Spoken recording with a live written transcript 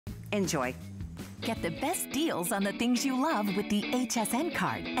Enjoy. Get the best deals on the things you love with the HSN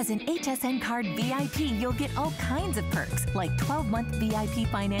card. As an HSN card VIP, you'll get all kinds of perks, like 12-month VIP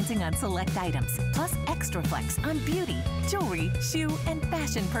financing on select items, plus extra flex on beauty, jewelry, shoe, and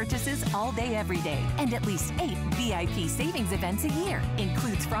fashion purchases all day, every day. And at least 8 VIP savings events a year.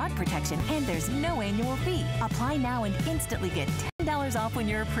 Includes fraud protection, and there's no annual fee. Apply now and instantly get $10 off when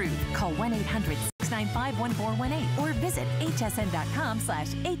you're approved. Call 1-800-695-1418 or visit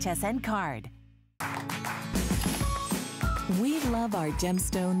hsn.com/HSN card. We love our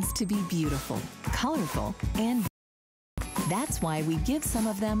gemstones to be beautiful, colorful, and that's why we give some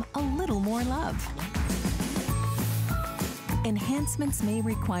of them a little more love. Enhancements may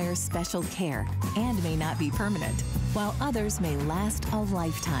require special care and may not be permanent, while others may last a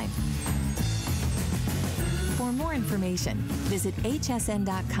lifetime. For more information, visit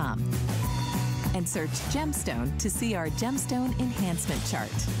hsn.com and search gemstone to see our gemstone enhancement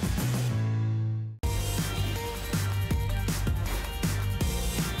chart.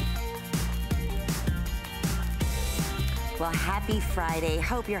 Well, happy Friday.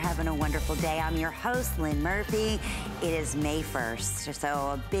 Hope you're having a wonderful day. I'm your host, Lynn Murphy. It is May 1st, so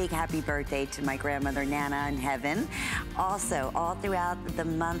a big happy birthday to my grandmother, Nana, in heaven. Also, all throughout the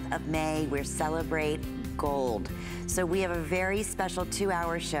month of May, we celebrate gold. So we have a very special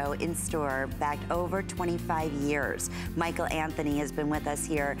 2-hour show in store, backed over 25 years. Michael Anthony has been with us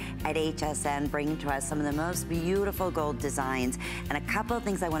here at HSN, bringing to us some of the most beautiful gold designs. And a couple of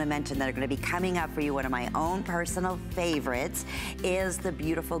things I want to mention that are going to be coming up for you. One of my own personal favorites is the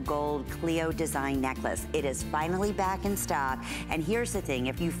beautiful gold Cleo design necklace. It is finally back in stock. And here's the thing,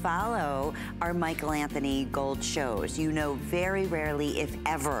 if you follow our Michael Anthony gold shows, you know very rarely, if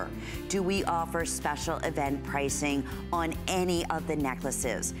ever, do we offer special event pricing on any of the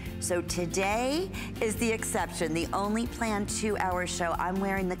necklaces. So today is the exception, the only planned 2-hour show. I'm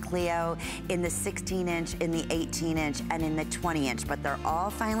wearing the Cleo in the 16-inch, in the 18-inch, and in the 20-inch, but they're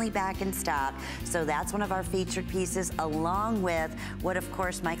all finally back in stock. So that's one of our featured pieces, along with what, of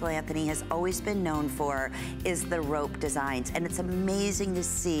course, Michael Anthony has always been known for, is the rope designs. And it's amazing to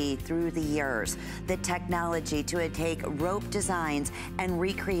see through the years the technology to take rope designs and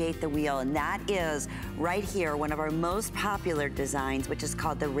recreate the wheel. And that is right here, one of our most popular designs, which is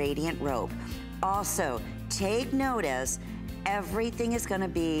called the Radiant Rope. Also, take notice, everything is gonna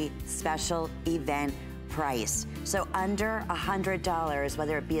be special event price. So under $100,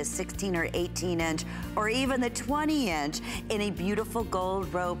 whether it be a 16 or 18-inch, or even the 20-inch in a beautiful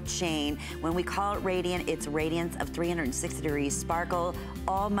gold rope chain. When we call it Radiant, it's radiance of 360-degree sparkle.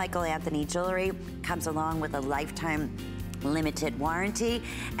 All Michael Anthony jewelry comes along with a lifetime limited warranty.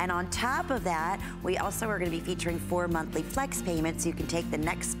 And on top of that, we also are going to be featuring 4 monthly flex payments. You can take the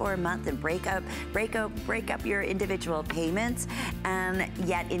next 4 months and break up your individual payments, and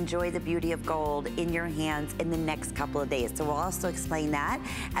yet enjoy the beauty of gold in your hands in the next couple of days. So we'll also explain that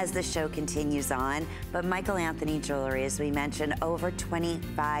as the show continues on. But Michael Anthony Jewelry, as we mentioned, over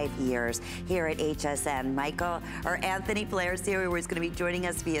 25 years here at HSN. Anthony Flaherty, who is going to be joining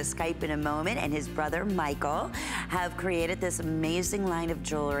us via Skype in a moment, and his brother Michael have created this amazing line of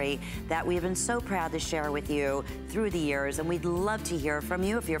jewelry that we've been so proud to share with you through the years. And we'd love to hear from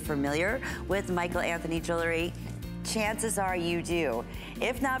you if you're familiar with Michael Anthony Jewelry. Chances are you do.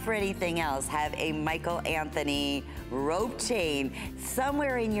 If not for anything else, have a Michael Anthony rope chain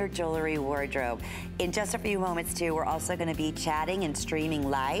somewhere in your jewelry wardrobe. In just a few moments too, we're also going to be chatting and streaming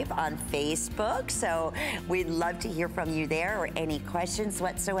live on Facebook. So we'd love to hear from you there, or any questions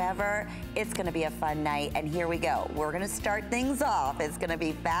whatsoever. It's going to be a fun night, and here we go. We're going to start things off. It's going to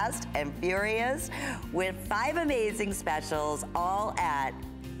be fast and furious with 5 amazing specials, all at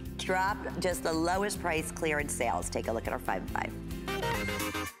drop just the lowest price clearance sales. Take a look at our 5 and 5.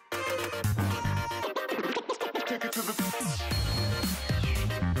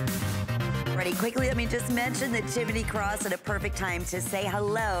 Ready, quickly, let me just mention that Jiminy Cross at a perfect time to say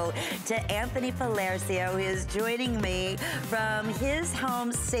hello to Anthony Flaherty, who is joining me from his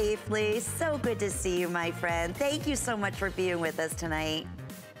home safely. So good to see you, my friend. Thank you so much for being with us tonight.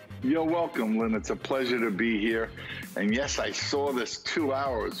 You're welcome, Lynn. It's a pleasure to be here. And yes, I saw this 2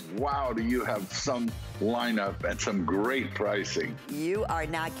 hours. Wow, do you have some lineup and some great pricing. You are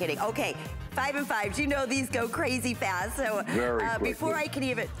not kidding. Okay, 5 and 5s, you know these go crazy fast. So before I can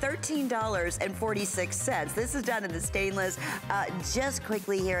even, $13.46. This is done in the stainless. Just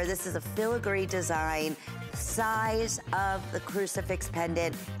quickly here, this is a filigree design. Size of the crucifix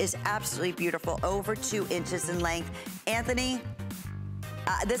pendant is absolutely beautiful, over 2 inches in length. Anthony,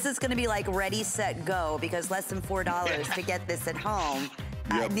 this is gonna be like ready, set, go, because less than $4 to get this at home.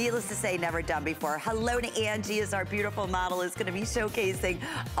 Needless to say, never done before. Hello to Angie, is our beautiful model, is gonna be showcasing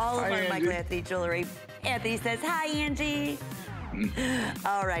all of our Michael Anthony jewelry. Anthony says, hi, Angie.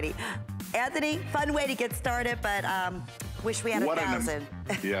 Alrighty. Anthony, fun way to get started, but wish we had 1,000.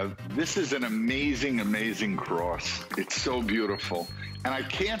 Yeah, this is an amazing, amazing cross. It's so beautiful. And I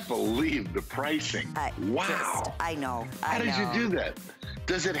can't believe the pricing. Wow. I know. How did you do that?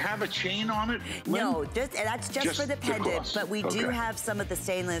 Does it have a chain on it, Lynn? No, that's just for the pendant, but we do have some of the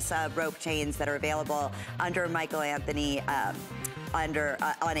stainless rope chains that are available under Michael Anthony on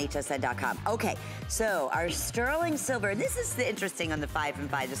hsn.com. Okay, so our sterling silver, and this is interesting on the 5 and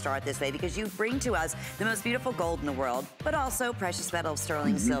 5 to start this way, because you bring to us the most beautiful gold in the world, but also precious metal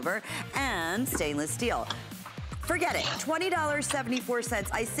sterling silver and stainless steel. Forget it,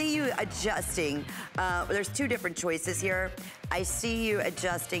 $20.74. I see you adjusting. There's two different choices here. I see you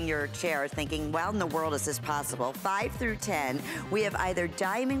adjusting your chair, thinking, well, in the world is this possible? 5 through 10, we have either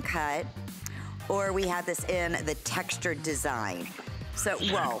diamond cut, or we have this in the textured design. So,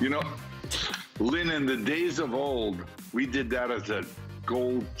 whoa. You know, Lynn, in the days of old, we did that as a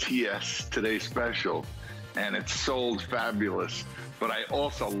gold TS Today special, and it sold fabulous. But I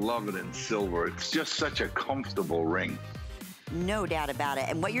also love it in silver. It's just such a comfortable ring. No doubt about it.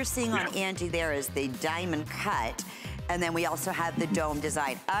 And what you're seeing on Angie there is the diamond cut. And then we also have the dome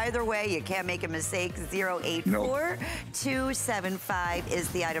design. Either way, you can't make a mistake. 084275 is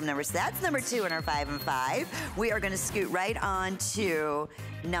the item number. So that's number 2 in our 5 and 5. We are going to scoot right on to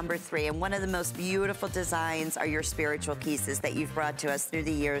number 3. And one of the most beautiful designs are your spiritual pieces that you've brought to us through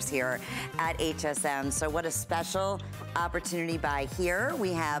the years here at HSN. So what a special opportunity by here.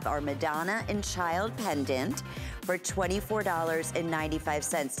 We have our Madonna and Child pendant for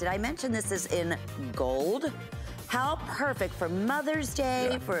 $24.95. Did I mention this is in gold? How perfect for Mother's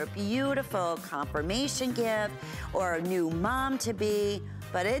Day, for a beautiful confirmation gift, or a new mom to be.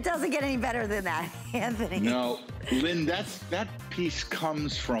 But it doesn't get any better than that, Anthony. No, Lynn, that piece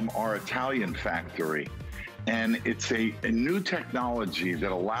comes from our Italian factory. And it's a new technology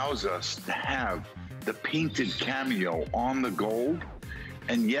that allows us to have the painted cameo on the gold,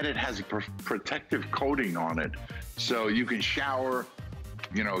 and yet it has a protective coating on it. So you can shower,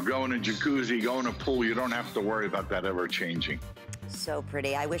 you know, go in a jacuzzi, go in a pool. You don't have to worry about that ever changing. So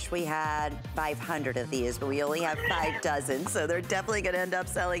pretty. I wish we had 500 of these, but we only have 5 dozen. So they're definitely going to end up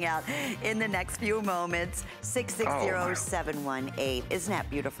selling out in the next few moments. 660718. Isn't that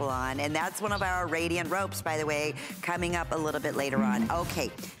beautiful on? And that's one of our radiant ropes, by the way, coming up a little bit later on.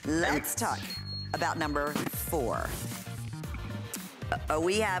 Okay, let's talk about number 4.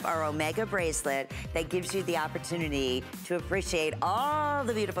 We have our Omega bracelet that gives you the opportunity to appreciate all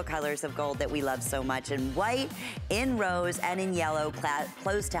the beautiful colors of gold that we love so much, in white, in rose, and in yellow,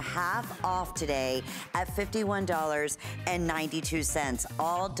 close to half off today at $51.92,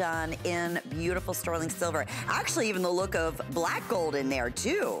 all done in beautiful sterling silver. Actually, even the look of black gold in there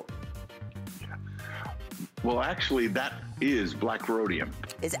too. Well, actually, that is black rhodium.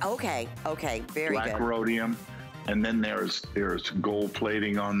 Is okay, very good. Black rhodium. And then there's gold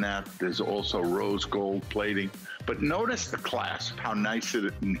plating on that. There's also rose gold plating. But notice the clasp, how nice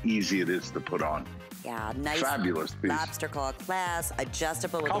and easy it is to put on. Yeah, nice. Fabulous piece. Lobster claw clasp,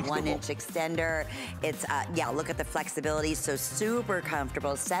 adjustable with a 1-inch extender. It's, look at the flexibility. So super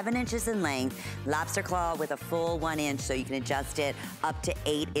comfortable, 7 inches in length. Lobster claw with a full 1 inch, so you can adjust it up to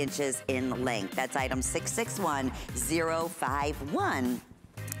 8 inches in length. That's item 661051.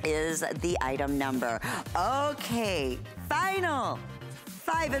 Is the item number. Okay, final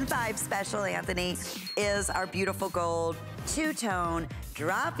 5 and 5 special, Anthony, is our beautiful gold 2-tone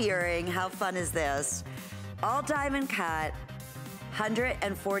drop earring. How fun is this? All diamond cut,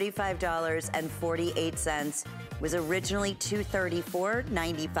 $145.48. Was originally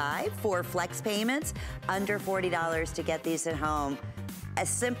 $234.95 for flex payments, under $40 to get these at home. As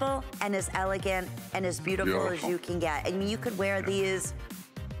simple and as elegant and as beautiful as you can get. I mean, you could wear these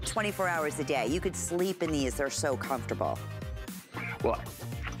 24 hours a day. You could sleep in these. They're so comfortable. Well,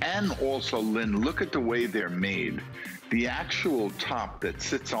 and also, Lynn, look at the way they're made. The actual top that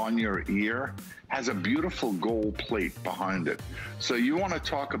sits on your ear has a beautiful gold plate behind it. So you want to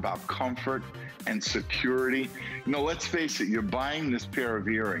talk about comfort and security. You know, let's face it, you're buying this pair of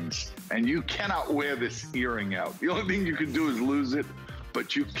earrings and you cannot wear this earring out. The only thing you can do is lose it,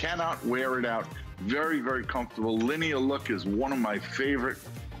 but you cannot wear it out. Very, very comfortable. Linear look is one of my favorite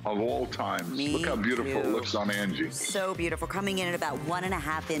of all times. Look how beautiful it looks on Angie. So beautiful, coming in at about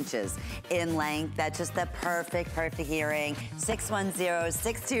 1.5 inches in length. That's just the perfect earring.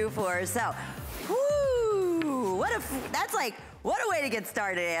 610624. So, whoo, that's like What a way to get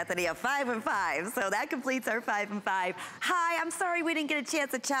started, Anthony, a 5 and 5. So that completes our 5 and 5. Hi, I'm sorry we didn't get a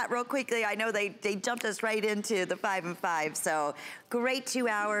chance to chat real quickly. I know they jumped us right into the 5 and 5. So great 2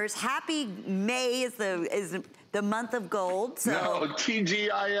 hours. Happy May is the month of gold. So no,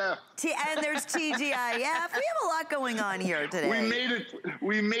 TGIF. And there's TGIF. We have a lot going on here today.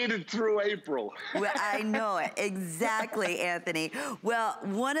 We made it through April. Well, I know it. Exactly, Anthony. Well,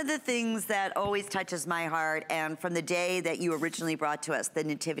 one of the things that always touches my heart, and from the day that you originally brought to us, the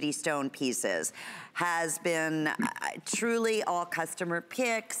Nativity Stone pieces, has been truly all customer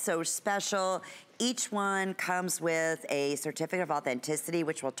pick, so special. Each one comes with a certificate of authenticity,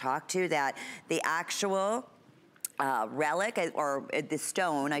 which we'll talk to, that the actual relic, or the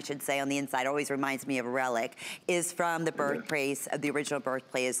stone, I should say, on the inside, always reminds me of a relic, is from the birthplace, the original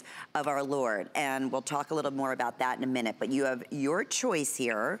birthplace of our Lord. And we'll talk a little more about that in a minute. But you have your choice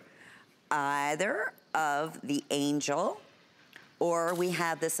here, either of the angel, or we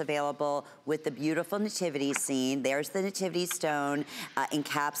have this available with the beautiful nativity scene. There's the nativity stone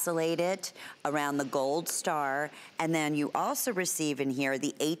encapsulated around the gold star. And then you also receive in here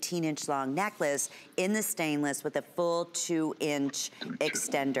the 18-inch long necklace in the stainless with a full 2-inch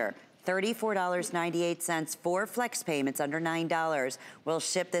extender. $34.98 for flex payments under $9. We'll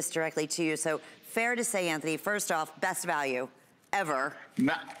ship this directly to you. So fair to say, Anthony, first off, best value ever.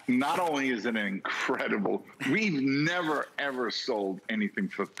 Not only is it incredible, we've never ever sold anything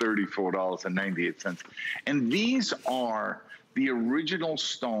for $34.98. And these are the original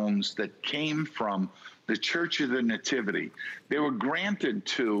stones that came from the Church of the Nativity. They were granted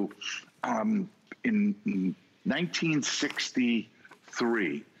to, in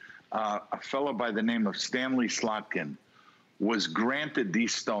 1963, a fellow by the name of Stanley Slotkin was granted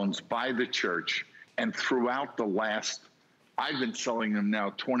these stones by the church, and throughout the last, I've been selling them now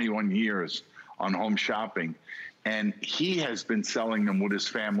 21 years on Home Shopping, and he has been selling them with his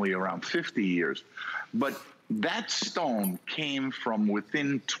family around 50 years. But that stone came from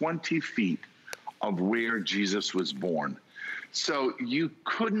within 20 feet of where Jesus was born. So you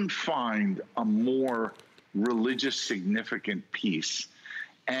couldn't find a more religious significant piece.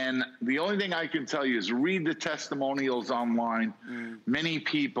 And the only thing I can tell you is read the testimonials online. Many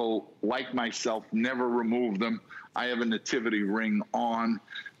people, like myself, never remove them. I have a nativity ring on.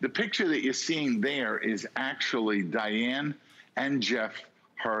 The picture that you're seeing there is actually Diane and Jeff,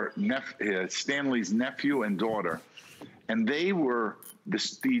 Stanley's nephew and daughter. And they were,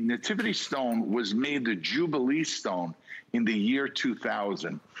 the nativity stone was made the Jubilee stone in the year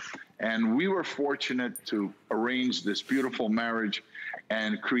 2000. And we were fortunate to arrange this beautiful marriage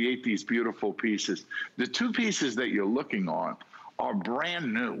and create these beautiful pieces. The two pieces that you're looking on are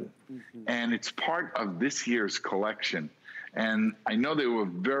brand new, and it's part of this year's collection. And I know they were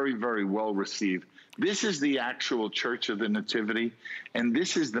very, very well received. This is the actual Church of the Nativity, and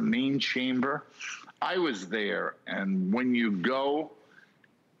this is the main chamber. I was there, and when you go,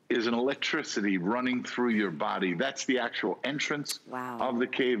 is an electricity running through your body. That's the actual entrance of the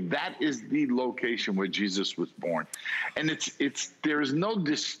cave. That is the location where Jesus was born. And there is no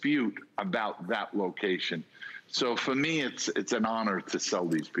dispute about that location. So for me, it's an honor to sell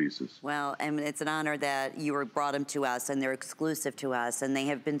these pieces. Well, and it's an honor that you brought them to us, and they're exclusive to us, and they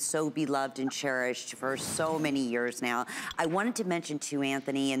have been so beloved and cherished for so many years now. I wanted to mention to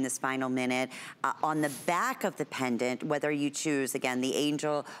Anthony in this final minute, on the back of the pendant, whether you choose, again, the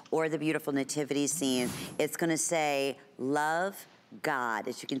angel or the beautiful nativity scene, it's gonna say, love God,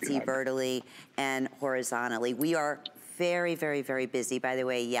 as you can see vertically and horizontally. We are very, very, very busy. By the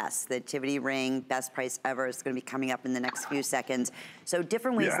way, yes, the nativity ring, best price ever, is going to be coming up in the next few seconds. So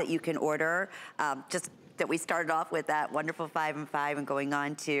different ways that you can order. Just that we started off with that wonderful 5 and 5 and going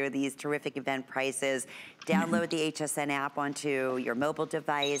on to these terrific event prices. Download the HSN app onto your mobile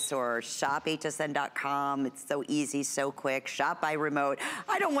device or shophsn.com. It's so easy, so quick. Shop by remote.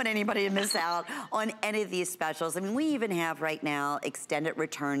 I don't want anybody to miss out on any of these specials. I mean, we even have right now extended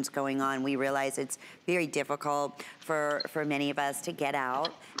returns going on. We realize it's very difficult for many of us to get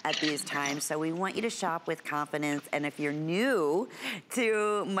out at these times. So we want you to shop with confidence. And if you're new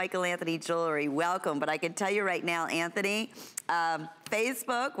to Michael Anthony Jewelry, welcome. But I can tell you right now, Anthony,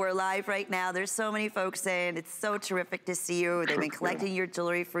 Facebook, we're live right now. There's so many folks saying it's so terrific to see you. They've been collecting your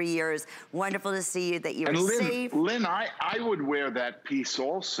jewelry for years. Wonderful to see you, that you're safe. Lynn, I would wear that piece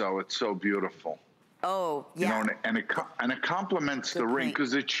also. It's so beautiful. Oh, yeah. You know, and it complements the ring,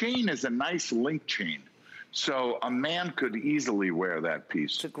 because the chain is a nice link chain. So a man could easily wear that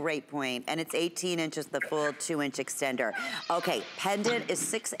piece. It's a great point. And it's 18 inches, the full 2-inch extender. Okay, pendant is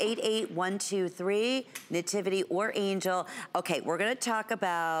 688123, nativity or angel. Okay, we're gonna talk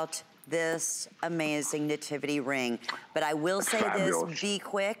about this amazing nativity ring. But I will say this, be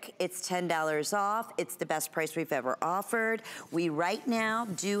quick, it's $10 off. It's the best price we've ever offered. We right now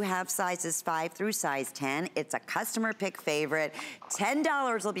do have sizes 5 through size 10. It's a customer pick favorite.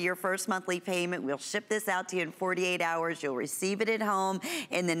 $10 will be your first monthly payment. We'll ship this out to you in 48 hours. You'll receive it at home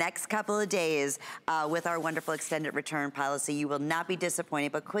in the next couple of days with our wonderful extended return policy. You will not be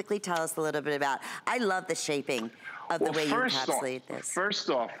disappointed, but quickly tell us a little bit about, I love the shaping of the way you encapsulate this. First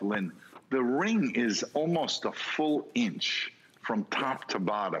off, Lynn, the ring is almost a full inch from top to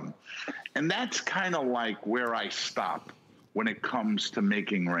bottom. And that's kind of like where I stop when it comes to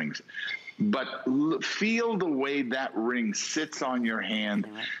making rings. But feel the way that ring sits on your hand.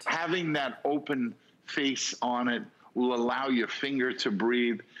 Having that open face on it will allow your finger to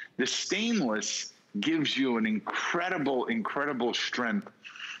breathe. The stainless gives you an incredible, incredible strength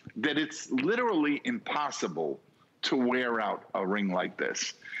that it's literally impossible to wear out a ring like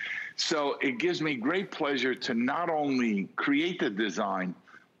this. So it gives me great pleasure to not only create the design,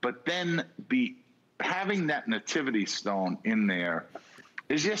 but then having that nativity stone in there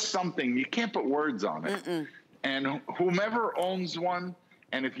is just something, you can't put words on it. And whomever owns one,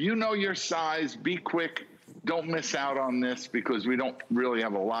 and if you know your size, be quick. Don't miss out on this because we don't really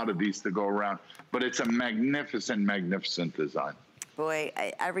have a lot of these to go around. But it's a magnificent, magnificent design. Boy,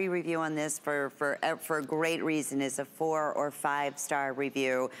 every review on this for a great reason is a 4 or 5 star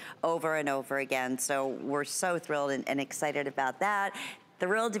review over and over again. So we're so thrilled and excited about that.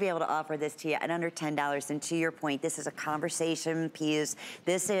 Thrilled to be able to offer this to you at under $10. And to your point, this is a conversation piece.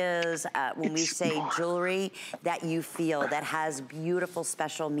 This is, when we say jewelry that you feel, that has beautiful,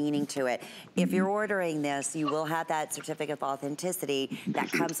 special meaning to it. If you're ordering this, you will have that certificate of authenticity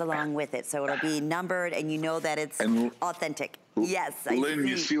that comes along with it. So it'll be numbered and you know that it's authentic. Yes, Lynn,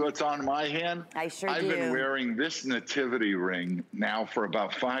 you see what's on my hand? I sure do. I've been wearing this nativity ring now for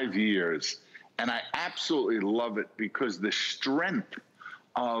about 5 years, and I absolutely love it because the strength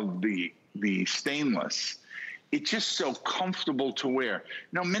of the stainless, it's just so comfortable to wear.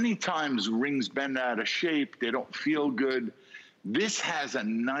 Now, many times rings bend out of shape, they don't feel good. This has a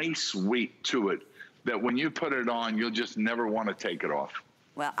nice weight to it that when you put it on, you'll just never want to take it off.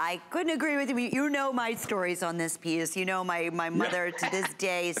 Well, I couldn't agree with you. You know my stories on this piece. You know my mother to this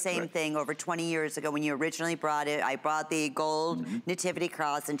day, same thing, over 20 years ago when you originally brought it. I brought the gold nativity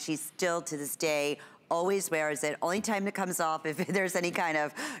cross, and she still to this day always wears it. Only time it comes off if there's any kind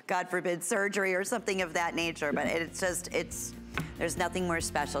of, God forbid, surgery or something of that nature. But it's just, there's nothing more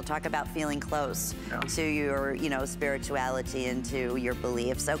special. Talk about feeling close to your, spirituality and to your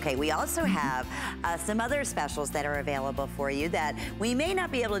beliefs. Okay, we also have some other specials that are available for you that we may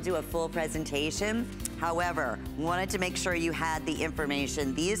not be able to do a full presentation. However, wanted to make sure you had the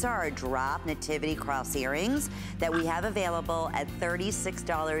information. These are our drop nativity cross earrings that we have available at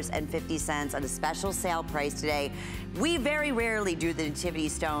 $36.50 on a special sale price today. We very rarely do the nativity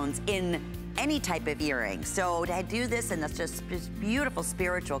stones in any type of earring. So to do this, and that's just this beautiful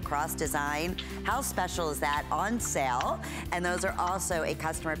spiritual cross design, how special is that? On sale. And those are also a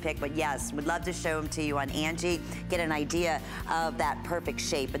customer pick, but yes, would love to show them to you on Angie, get an idea of that perfect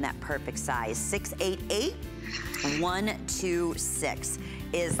shape and that perfect size. 688126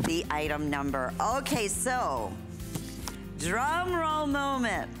 is the item number. Okay, so drum roll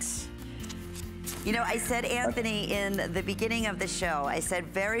moment. You know, I said, Anthony, in the beginning of the show, I said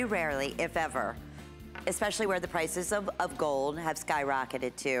very rarely, if ever, especially where the prices of gold have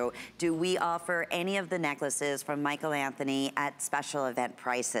skyrocketed to, do we offer any of the necklaces from Michael Anthony at special event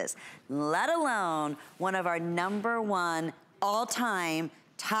prices, let alone one of our #1 all-time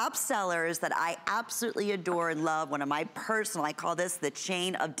top sellers that I absolutely adore and love. One of my personal, I call this the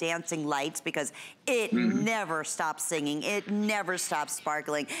chain of dancing lights because it never stops singing. It never stops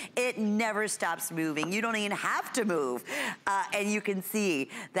sparkling. It never stops moving. You don't even have to move. And you can see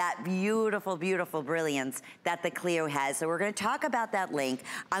that beautiful, beautiful brilliance that the Clio has. So we're gonna talk about that link.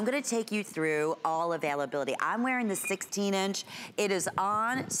 I'm gonna take you through all availability. I'm wearing the 16-inch. It is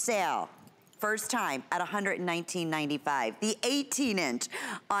on sale. First time at $119.95. The 18-inch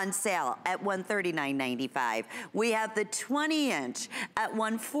on sale at $139.95. We have the 20-inch at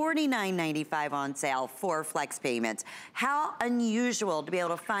 $149.95 on sale for flex payments. How unusual to be able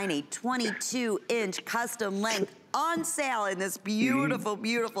to find a 22-inch custom length on sale in this beautiful,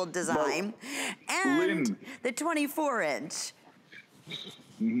 beautiful design. And the 24-inch.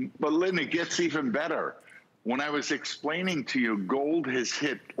 But Lynn, it gets even better. When I was explaining to you, gold has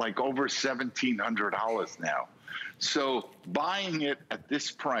hit like over $1,700 now. So buying it at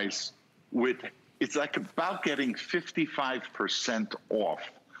this price, it's like about getting 55% off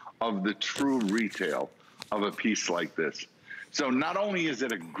of the true retail of a piece like this. So not only is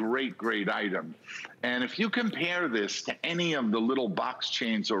it a great, great item, and if you compare this to any of the little box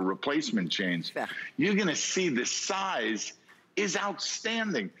chains or replacement chains, you're going to see the size is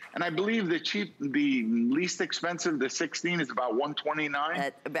outstanding. And I believe the least expensive, the 16, is about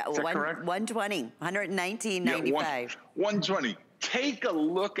 $129. About is that correct? 120, $119.95. Yeah, 120. Take a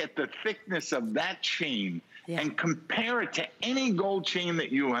look at the thickness of that chain and compare it to any gold chain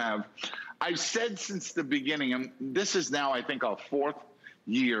that you have. I've said since the beginning, and this is now, I think, our 4th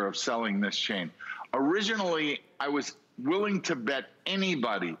year of selling this chain. Originally, I was willing to bet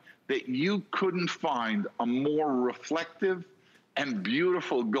anybody that you couldn't find a more reflective and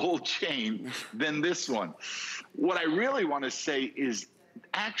beautiful gold chain than this one. What I really want to say is,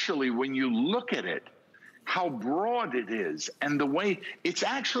 actually, when you look at it, how broad it is, and the way it's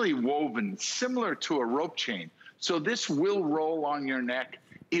actually woven similar to a rope chain. So this will roll on your neck.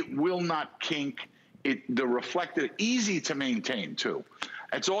 It will not kink. The reflective, easy to maintain too.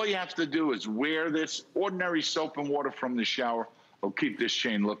 That's all you have to do is wear this. Ordinary soap and water from the shower will keep this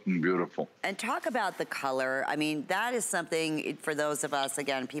chain looking beautiful. And talk about the color. I mean, that is something for those of us,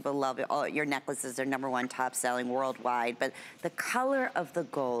 again, people love it. Oh, your necklaces are #1 top selling worldwide, but the color of the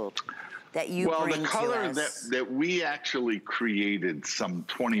gold that you bring to us. Well, the color that we actually created some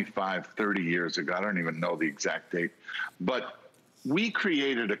 25, 30 years ago, I don't even know the exact date, but we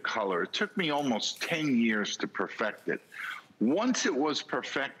created a color. It took me almost 10 years to perfect it. Once it was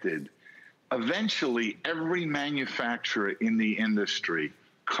perfected, eventually every manufacturer in the industry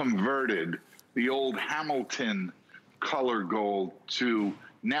converted the old Hamilton color gold to,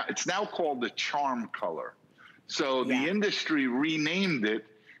 now it's now called the charm color. So the industry renamed it,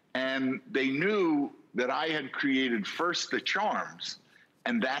 and they knew that I had created first the charms,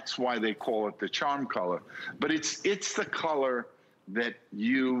 and that's why they call it the charm color. But it's the color that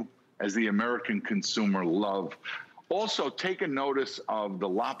you, as the American consumer, love. Also, take a notice of the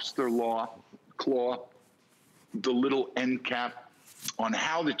lobster claw, the little end cap, on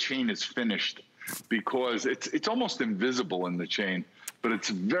how the chain is finished, because it's almost invisible in the chain, but it's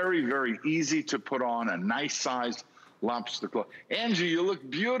very, very easy to put on, a nice sized lobster claw. Angie, you look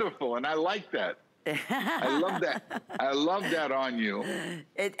beautiful, and I like that. I love that. I love that on you.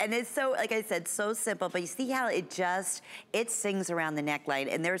 And it's so, like I said, so simple, but you see how it sings around the neckline,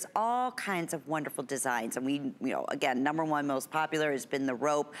 and there's all kinds of wonderful designs. And we, you know, again, #1 most popular has been the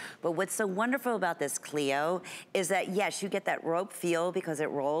rope. But what's so wonderful about this Clio is that, yes, you get that rope feel because it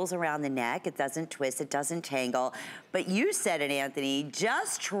rolls around the neck. It doesn't twist, it doesn't tangle. But you said it, Anthony,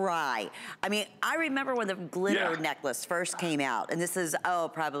 just try. I mean, I remember when the glitter necklace first came out, and this is,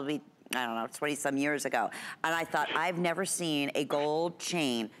 probably, I don't know, 20-some years ago. And I thought, I've never seen a gold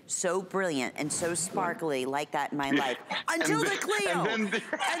chain so brilliant and so sparkly like that in my life. Until the Clio. And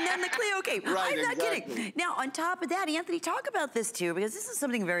then the Clio came. Right, I'm not kidding. Now, on top of that, Anthony, talk about this too, because this is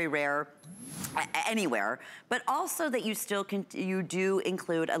something very rare anywhere, but also that you still you do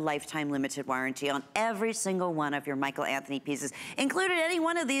include a lifetime limited warranty on every single one of your Michael Anthony pieces, included any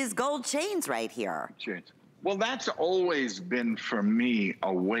one of these gold chains right here. Well, that's always been, for me,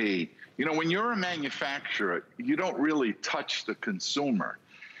 a way. You know, when you're a manufacturer, you don't really touch the consumer.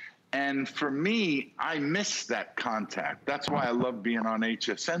 And for me, I miss that contact. That's why I love being on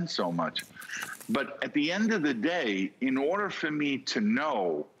HSN so much. But at the end of the day, in order for me to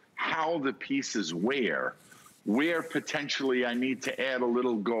know how the pieces wear, where potentially I need to add a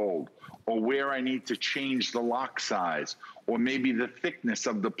little gold, or where I need to change the lock size, or maybe the thickness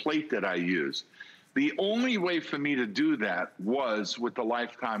of the plate that I use, the only way for me to do that was with the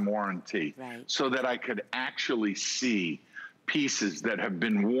lifetime warranty, so that I could actually see pieces that have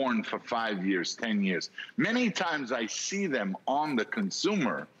been worn for 5 years, 10 years. Many times I see them on the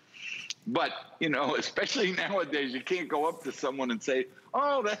consumer, but, you know, especially nowadays, you can't go up to someone and say,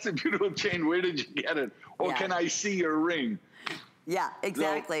 oh, that's a beautiful chain, where did you get it? Or can I see your ring? Yeah,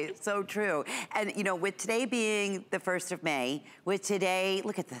 exactly. So true. And, you know, with today being the 1st of May, with today,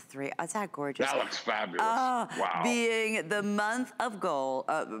 look at the three. Is that gorgeous? That looks fabulous. Wow. Being the month of gold,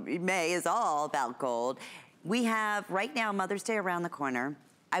 May is all about gold. We have, right now, Mother's Day around the corner.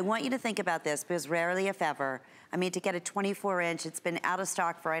 I want you to think about this, because rarely, if ever, I mean, to get a 24-inch, it's been out of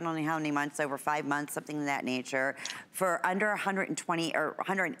stock for I don't know how many months, over 5 months, something of that nature, for under $120 or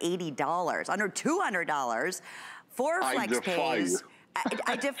 $180, under $200, 4 flex pays.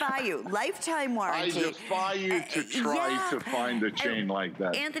 I defy you. Lifetime warranty. I defy you to try to find a chain like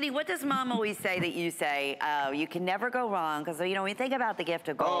that. Anthony, what does Mom always say that you say? You can never go wrong, because, you know, when you think about the gift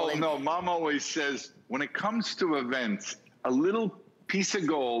of gold. Oh, no, Mom always says, when it comes to events, a little piece of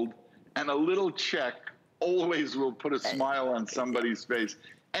gold and a little check always will put a smile on somebody's face.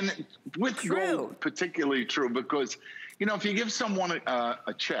 And with gold, particularly true, because, You know, if you give someone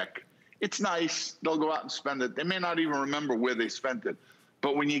a check, it's nice. They'll go out and spend it. They may not even remember where they spent it.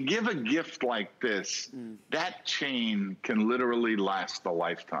 But when you give a gift like this, that chain can literally last a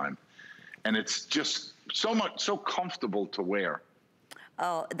lifetime. And it's just so comfortable to wear.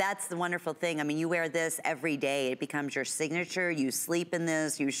 Oh, that's the wonderful thing. I mean, you wear this every day. It becomes your signature. You sleep in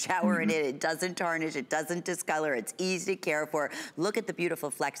this. You shower in it. It doesn't tarnish. It doesn't discolor. It's easy to care for. Look at the beautiful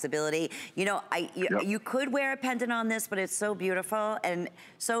flexibility. You know, you could wear a pendant on this, but it's so beautiful and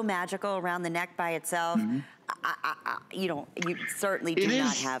so magical around the neck by itself. You certainly do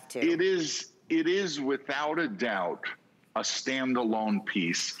not have to. It is without a doubt a standalone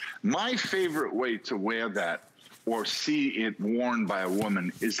piece. My favorite way to wear that or see it worn by a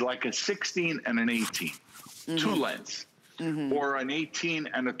woman is like a 16 and an 18, two lengths, or an 18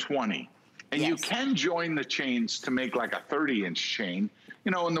 and a 20. And you can join the chains to make like a 30-inch chain. You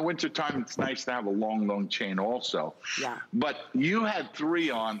know, in the wintertime, it's nice to have a long chain also. Yeah. But you had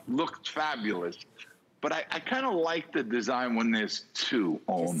 3 on, looked fabulous. But I kind of like the design when there's 2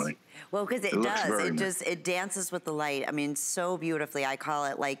 only. Well, because it does. It dances with the light. I mean, so beautifully. I call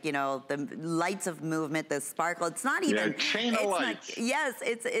it like, you know, the lights of movement, the sparkle. It's not even chain of lights. Yes,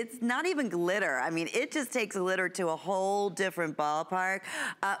 it's not even glitter. I mean, it just takes glitter to a whole different ballpark.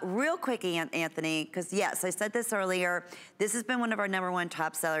 Real quick, Anthony, because yes, I said this earlier. This has been one of our #1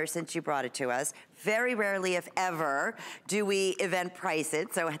 top sellers since you brought it to us. Very rarely, if ever, do we event price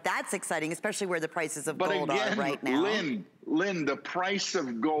it. So that's exciting, especially where the prices of gold are right now. Lynn, the price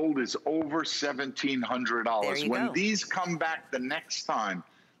of gold is over $1,700. When these come back the next time,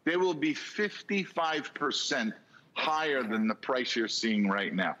 they will be 55% higher than the price you're seeing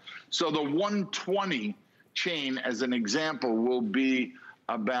right now. So the 120 chain, as an example, will be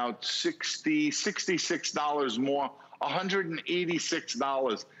about $66 more,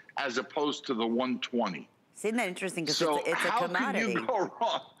 $186 as opposed to the 120. Isn't that interesting? Because it's a commodity. How can you go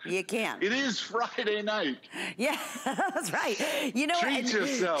wrong? You can't. It is Friday night. Yeah, that's right. You know, treat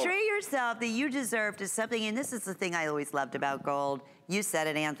yourself. Treat yourself. That you deserve to something. And this is the thing I always loved about gold. You said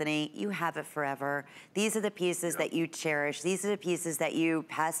it, Anthony. You have it forever. These are the pieces that you cherish. These are the pieces that you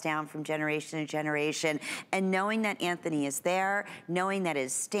pass down from generation to generation. And knowing that Anthony is there, knowing that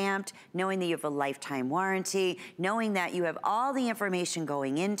it's stamped, knowing that you have a lifetime warranty, knowing that you have all the information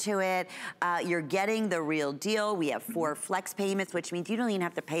going into it, you're getting the real deal. We have 4 flex payments, which means you don't even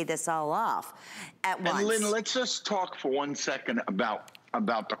have to pay this all off at once. And Lynn, let's just talk for 1 second about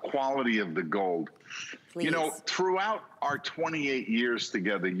the quality of the gold. Please. You know, throughout our 28 years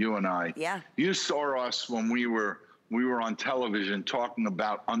together, you and I, you saw us when we were on television talking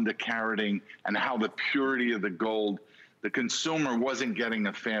about undercarroting and how the purity of the gold, the consumer wasn't getting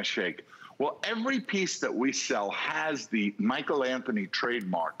a fair shake. Well, every piece that we sell has the Michael Anthony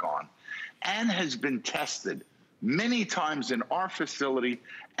trademark on and has been tested many times in our facility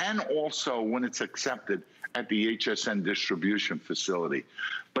and also when it's accepted at the HSN distribution facility.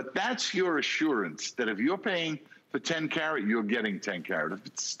 But that's your assurance that if you're paying for 10 carat, you're getting 10 carat. If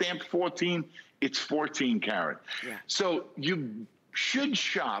it's stamped 14, it's 14 carat. Yeah. So you should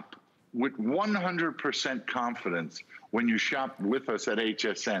shop with 100% confidence when you shop with us at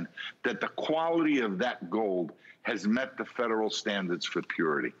HSN that the quality of that gold has met the federal standards for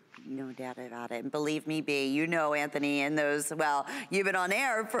purity. No doubt about it. And believe me, B, you know, Anthony, and those, well, you've been on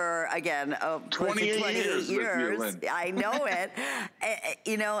air for, again, 28 years. With you, Lynn. I know it.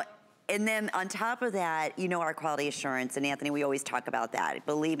 You know, and then on top of that, you know, our quality assurance. And Anthony, we always talk about that.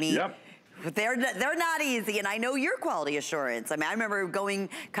 Believe me. Yep. They're not easy, and I know your quality assurance. I mean, I remember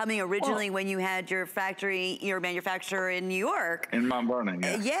coming originally when you had your manufacturer in New York. In Mount Vernon,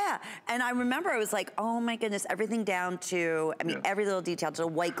 yeah. And I remember I was like, oh my goodness, everything down to, I mean, every little detail to a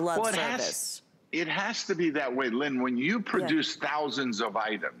white glove service. It has to be that way, Lynn. When you produce thousands of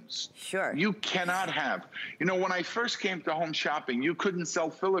items, you cannot have, you know, when I first came to home shopping, you couldn't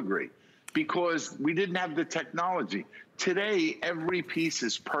sell filigree because we didn't have the technology. Today, every piece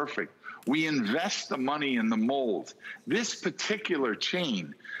is perfect. We invest the money in the mold. This particular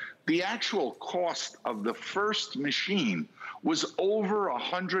chain, the actual cost of the first machine was over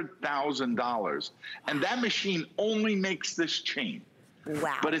 $100,000. And that machine only makes this chain.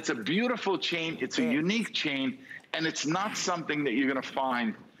 Wow. But it's a beautiful chain. It's a unique chain. And it's not something that you're going to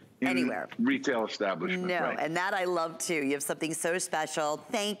find anywhere. Retail establishment. No, right. And that I love too. You have something so special.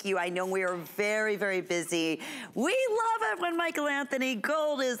 Thank you. I know we are very, very busy. We love it when Michael Anthony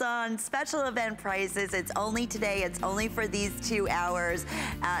Gold is on special event prices. It's only today. It's only for these 2 hours.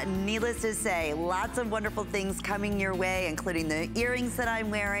 Needless to say, lots of wonderful things coming your way, including the earrings that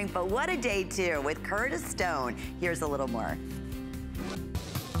I'm wearing. But what a day too with Curtis Stone. Here's a little more.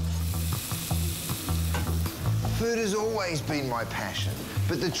 Food has always been my passion,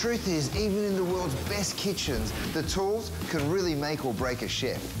 but the truth is, even in the world's best kitchens, the tools can really make or break a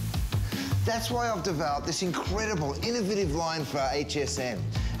chef. That's why I've developed this incredible, innovative line for HSN.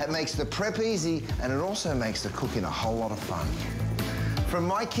 It makes the prep easy, and it also makes the cooking a whole lot of fun. From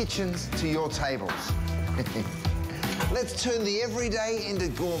my kitchens to your tables. Let's turn the everyday into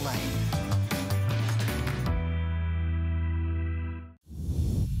gourmet.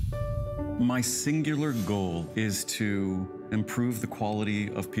 My singular goal is to improve the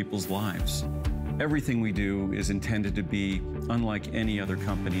quality of people's lives. Everything we do is intended to be unlike any other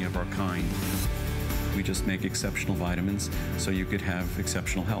company of our kind. We just make exceptional vitamins so you could have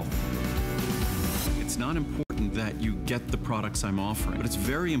exceptional health. It's not important that you get the products I'm offering, but it's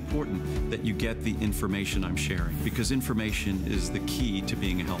very important that you get the information I'm sharing, because information is the key to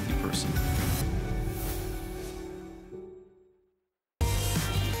being a healthy person.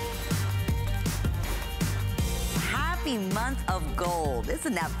 Month of gold.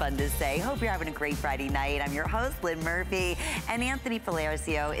 Isn't that fun to say? Hope you're having a great Friday night. I'm your host, Lynn Murphy, and Anthony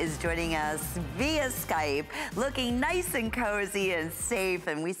Palacio is joining us via Skype, looking nice and cozy and safe,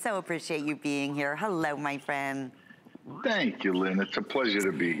 and we so appreciate you being here. Hello, my friend. Thank you, Lynn. It's a pleasure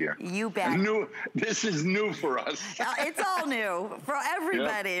to be here. You bet. This is new for us. It's all new for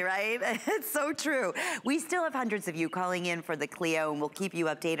everybody, yep. Right? It's so true. We still have hundreds of you calling in for the Clio, and we'll keep you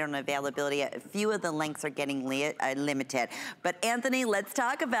updated on availability. A few of the links are getting limited. But Anthony, let's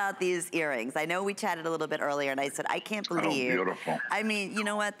talk about these earrings. I know we chatted a little bit earlier, and I said, I can't believe. Oh, beautiful. I mean, you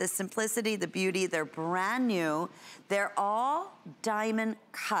know what? The simplicity, the beauty, they're brand new. They're all diamond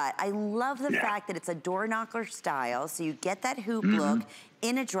cut. I love the fact that it's a door knocker style, so you get that hoop look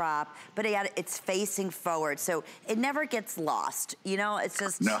in a drop, but it's facing forward, so it never gets lost. You know, it's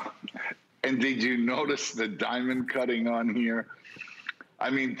just... No. And did you notice the diamond cutting on here? I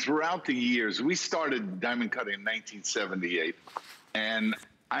mean, throughout the years, we started diamond cutting in 1978, and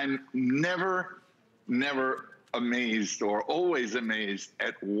I'm never amazed, or always amazed,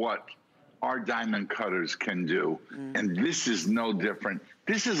 at what our diamond cutters can do. And this is no different.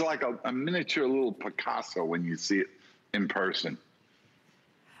 This is like a miniature little Picasso when you see it in person.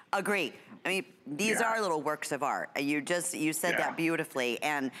 Agreed. I mean, these are little works of art. You said that beautifully.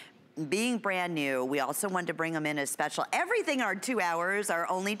 And being brand new, we also wanted to bring them in as special. Everything are 2 hours, are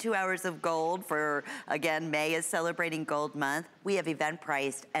only 2 hours of gold for, again, May is celebrating gold month. We have event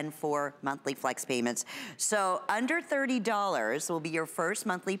priced and 4 monthly flex payments. So under $30 will be your first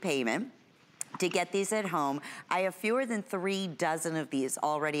monthly payment to get these at home. I have fewer than 3 dozen of these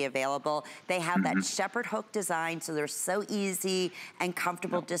already available. They have that shepherd hook design, so they're so easy and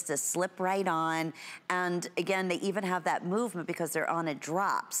comfortable just to slip right on. And again, they even have that movement because they're on a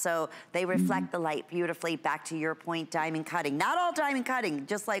drop. So they reflect the light beautifully. Back to your point, diamond cutting. Not all diamond cutting,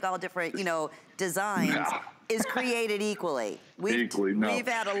 just like all different, you know, designs. Is created equally. We've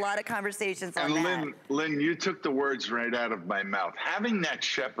had a lot of conversations on that. And Lynn, you took the words right out of my mouth. Having that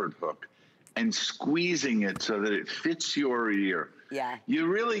shepherd hook and squeezing it so that it fits your ear. Yeah. You're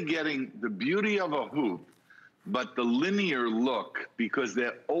really getting the beauty of a hoop, but the linear look, because they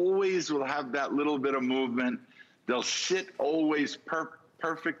always will have that little bit of movement. They'll sit always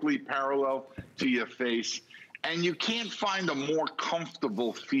perfectly parallel to your face, and you can't find a more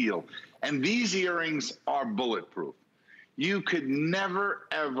comfortable feel. And these earrings are bulletproof. You could never,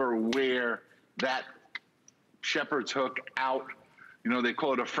 ever wear that shepherd's hook out. You know, they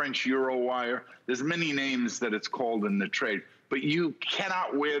call it a French Euro wire. There's many names that it's called in the trade, but you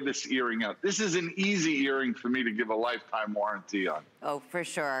cannot wear this earring out. This is an easy earring for me to give a lifetime warranty on. Oh, for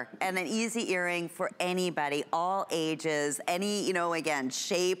sure. And an easy earring for anybody, all ages, any, you know, again,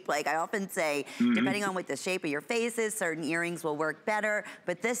 shape. Like I often say, depending on what the shape of your face is, certain earrings will work better.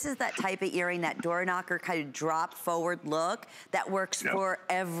 But this is that type of earring, that door knocker kind of drop forward look that works for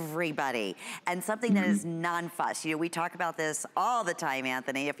everybody. And something that is non-fuss. You know, we talk about this all the time,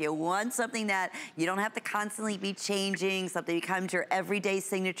 Anthony. If you want something that you don't have to constantly be changing, something becomes your everyday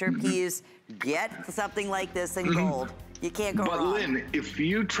signature piece, get something like this in gold. You can't go wrong. But Lynn, if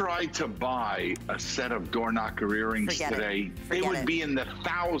you tried to buy a set of door knocker earrings today, they would be in the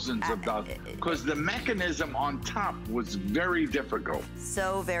thousands of dollars, because the mechanism on top was very difficult.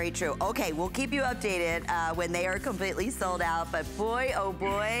 So very true. Okay, we'll keep you updated when they are completely sold out. But boy, oh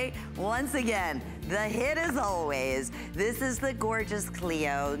boy, once again, the hit as always. This is the gorgeous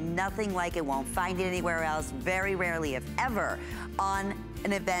Clio. Nothing like it. Won't find it anywhere else. Very rarely, if ever, on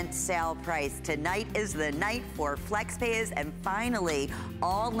an event sale price. Tonight is the night for flex pays, and finally,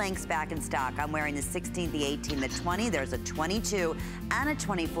 all lengths back in stock. I'm wearing the 16, the 18, the 20. There's a 22 and a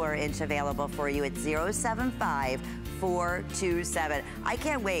 24-inch available for you at 075-427. I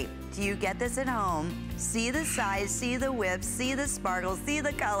can't wait till you get this at home, see the size, see the width, see the sparkle, see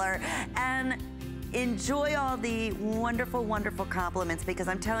the color, and enjoy all the wonderful, wonderful compliments, because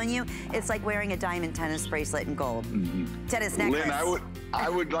I'm telling you, it's like wearing a diamond tennis bracelet in gold. Tennis necklace. Lynn, I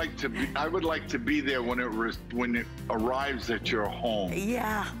would like to be there when it arrives at your home.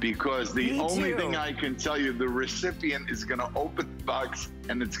 Yeah. Because the only thing I can tell you, the recipient is going to open the box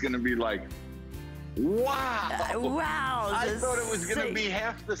and it's going to be like, wow. Wow. I thought it was going to be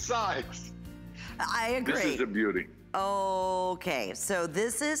half the size. I agree. This is a beauty. Okay, so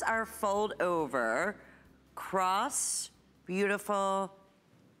this is our fold over cross beautiful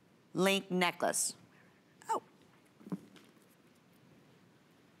link necklace. Oh.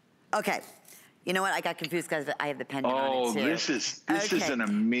 Okay. You know what? I got confused because I have the pendant on it too. This is an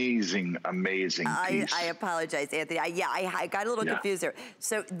amazing, amazing piece. I apologize, Anthony. I got a little confused there.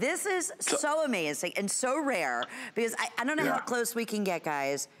 So this is so amazing and so rare, because I don't know how close we can get,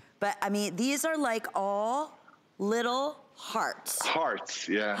 guys, but I mean, these are like all little hearts. Hearts,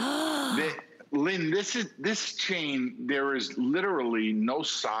 yeah. Lynn, this chain, there is literally no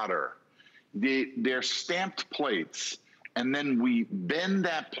solder. They're stamped plates, and then we bend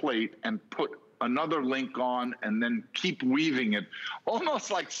that plate and put another link on and then keep weaving it,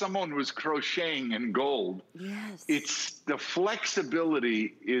 almost like someone was crocheting in gold. Yes. The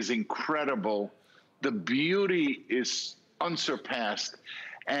flexibility is incredible. The beauty is unsurpassed.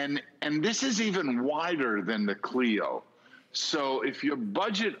 And this is even wider than the Clio. So if your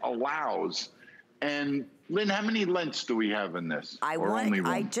budget allows, and Lynn, how many lengths do we have in this?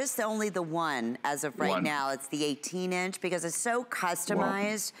 Only the one as of right now. It's the 18-inch, because it's so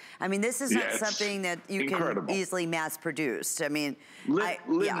customized. I mean, this is not something that you can easily mass produce. I mean,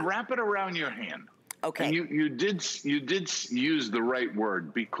 Lynn, wrap it around your hand. Okay. And you did use the right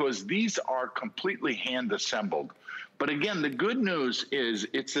word, because these are completely hand assembled. But again, the good news is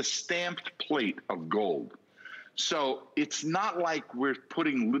it's a stamped plate of gold. So it's not like we're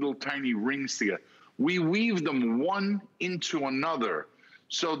putting little tiny rings together. We weave them one into another.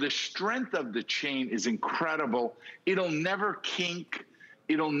 So the strength of the chain is incredible. It'll never kink.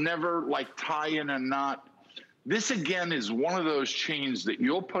 It'll never like tie in a knot. This again is one of those chains that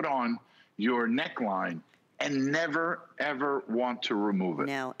you'll put on your neckline and never, ever want to remove it.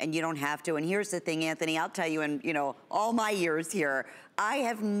 No, and you don't have to. And here's the thing, Anthony, I'll tell you, in all my years here, I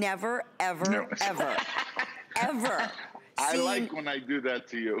have never, ever, ever, ever I like when I do that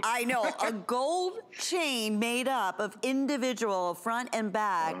to you. I know, a gold chain made up of individual front and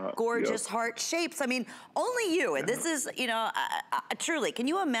back, gorgeous heart shapes. I mean, only you. And this is, truly, can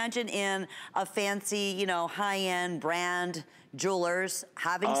you imagine in a fancy, high-end brand jewelers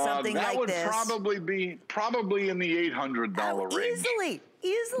having something like this? That would probably in the $800 range.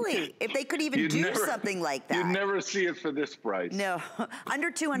 Easily, if they could even do something like that. You'd never see it for this price. No,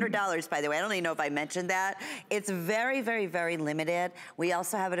 under $200, by the way. I don't even know if I mentioned that. It's very, very, very limited. We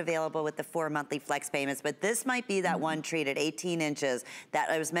also have it available with the 4 monthly flex payments, but this might be that one treat at 18 inches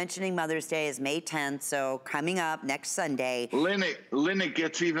that I was mentioning. Mother's Day is May 10th, so coming up next Sunday. Lynn, it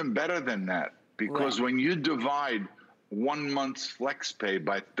gets even better than that, because when you divide 1 month's flex pay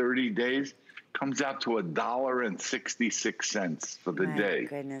by 30 days, comes out to $1.66 for the day. My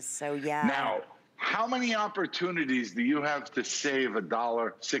goodness, so yeah. Now, how many opportunities do you have to save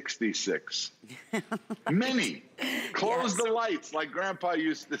 $1.66? Many. Close the lights, like Grandpa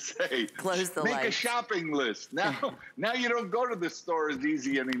used to say. Close the lights. Make a shopping list. Now you don't go to the store as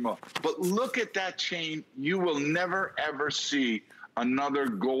easy anymore. But look at that chain. You will never, ever see another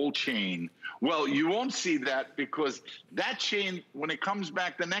gold chain. Well, you won't see that, because that chain, when it comes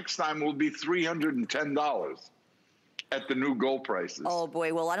back the next time, will be $310 at the new gold prices. Oh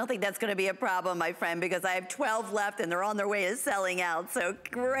boy, well, I don't think that's gonna be a problem, my friend, because I have 12 left and they're on their way to selling out. So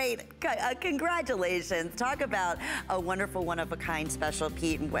great, congratulations. Talk about a wonderful, one-of-a-kind special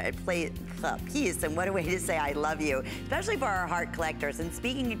piece, and what a way to say I love you, especially for our heart collectors. And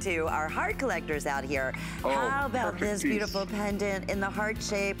speaking to our heart collectors out here, how about this beautiful pendant in the heart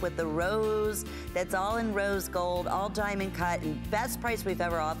shape with the rose, that's all in rose gold, all diamond cut, and best price we've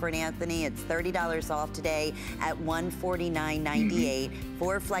ever offered, Anthony. It's $30 off today at $149.98.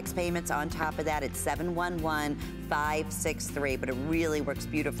 4 flex payments on top of that. It's $711-563, but it really works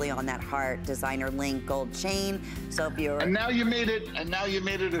beautifully on that heart designer link gold chain. So if you're and now you made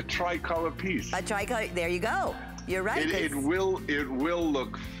it a tricolor piece. A tricolor. There you go. You're right. It will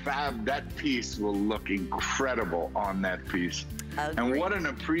look fab. That piece will look incredible on that piece. Agreed. And what an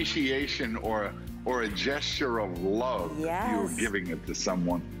appreciation or a gesture of love you're giving it to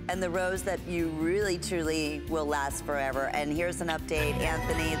someone. And the rose that you really, truly will last forever. And here's an update,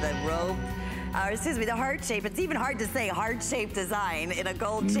 Anthony. The robe excuse me, the heart shape. It's even hard to say heart-shaped design in a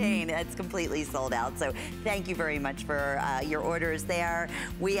gold chain. It's completely sold out. So thank you very much for your orders there.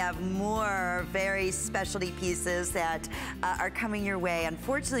 We have more very specialty pieces that are coming your way.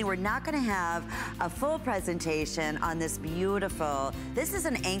 Unfortunately, we're not going to have a full presentation on this beautiful, this is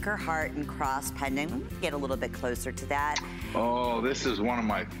an anchor heart and cross pendant. Let me get a little bit closer to that. Oh, this is one of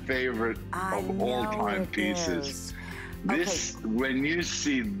my favorite of all-time pieces. This, when you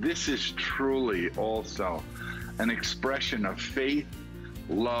see, this is truly also an expression of faith,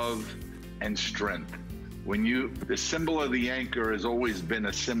 love, and strength. When you, the symbol of the anchor has always been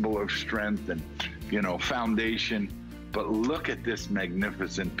a symbol of strength and, you know, foundation. But look at this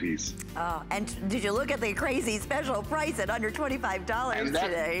magnificent piece. Oh, and did you look at the crazy special price at under $25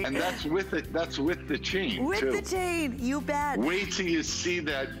 today? And that's with it. That's with the chain. With the chain, you bet. Wait till you see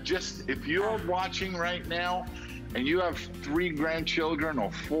that. Just if you're watching right now, and you have 3 grandchildren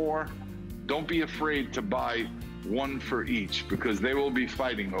or 4, don't be afraid to buy one for each because they will be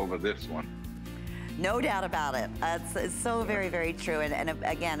fighting over this one. No doubt about it. It's so very, very true. And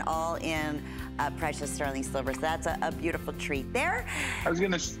again, all in precious sterling silver. So that's a beautiful treat there. I was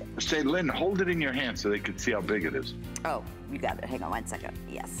going to say, Lynn, hold it in your hand so they could see how big it is. Oh, you got it. Hang on one second.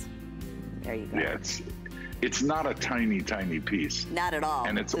 Yes. There you go. Yeah, it's not a tiny, tiny piece. Not at all.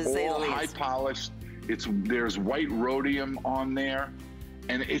 And it's all high polished. There's white rhodium on there.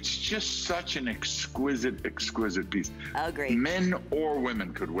 And it's just such an exquisite, exquisite piece. Agreed. Men or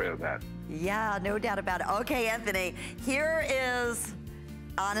women could wear that. Yeah, no doubt about it. Okay, Anthony, here is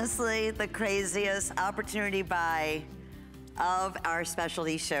honestly the craziest opportunity buy of our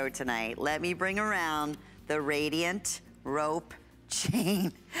specialty show tonight. Let me bring around the Radiant Rope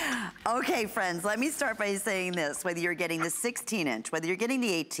Chain. Okay, friends, let me start by saying this. Whether you're getting the 16-inch, whether you're getting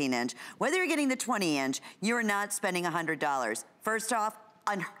the 18-inch, whether you're getting the 20-inch, you're not spending $100. First off,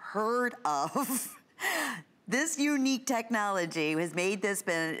 unheard of. This unique technology has made this,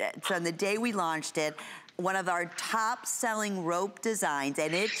 from the day we launched it, one of our top selling rope designs,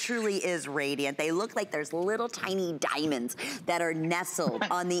 and it truly is radiant. They look like there's little tiny diamonds that are nestled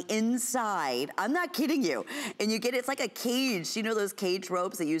on the inside. I'm not kidding you. And you get, it's like a cage. You know those cage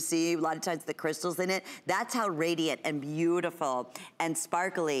ropes that you see a lot of times with the crystals in it? That's how radiant and beautiful and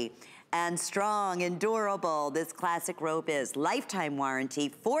sparkly and strong and durable this classic rope is. Lifetime warranty,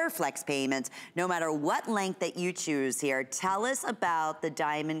 4 flex payments, no matter what length that you choose here. Tell us about the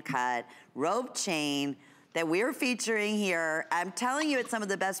diamond cut rope chain that we're featuring here. I'm telling you, it's some of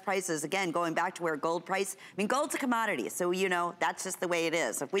the best prices. Again, going back to where gold price, I mean, gold's a commodity, so you know, that's just the way it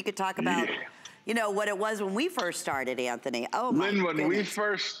is. If we could talk about, you know, what it was when we first started, Anthony. Oh my Lynn,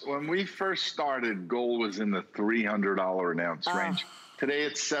 goodness. when we first started, gold was in the $300 an ounce range. Today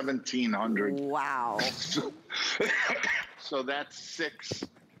it's $1,700. Wow. So that's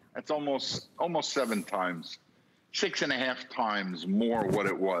almost 7 times, 6.5 times more what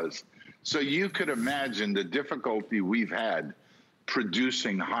it was. So you could imagine the difficulty we've had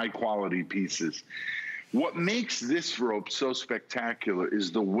producing high quality pieces. What makes this rope so spectacular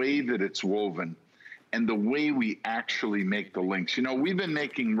is the way that it's woven and the way we actually make the links. You know, we've been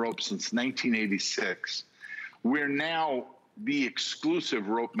making ropes since 1986. We're now the exclusive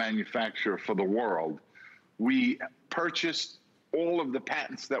rope manufacturer for the world. We purchased all of the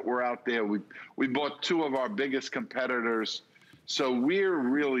patents that were out there. We bought 2 of our biggest competitors. So we're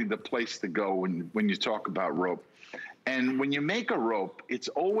really the place to go when you talk about rope. And when you make a rope, it's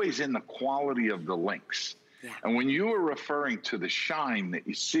always in the quality of the links. Yeah. And when you are referring to the shine that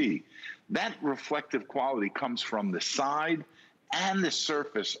you see, that reflective quality comes from the side and the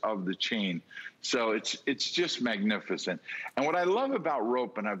surface of the chain. So it's just magnificent. And what I love about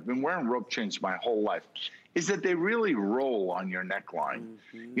rope, and I've been wearing rope chains my whole life, is that they really roll on your neckline.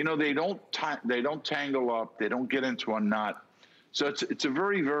 You know, they don't tangle up, they don't get into a knot. So it's a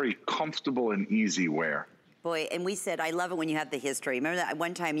very, very comfortable and easy wear. Boy, and we said, I love it when you have the history. Remember that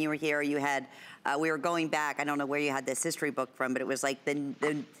one time you were here, you had, we were going back, I don't know where you had this history book from, but it was like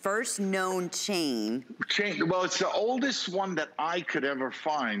the first known chain. Well, it's the oldest one that I could ever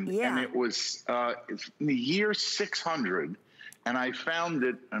find. Yeah. And it was in the year 600. And I found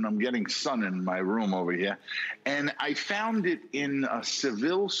it, and I'm getting sun in my room over here. And I found it in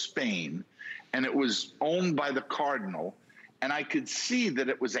Seville, Spain. And it was owned by the Cardinal. And I could see that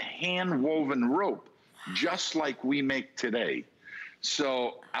it was a hand-woven rope, just like we make today.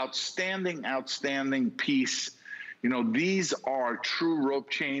 So outstanding, outstanding piece. You know, these are true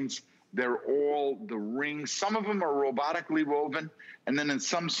rope chains. They're all the rings. Some of them are robotically woven. And then in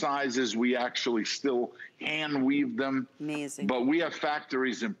some sizes, we actually still hand weave them. Amazing. But we have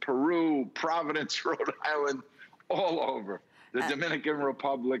factories in Peru, Providence, Rhode Island, all over. the Dominican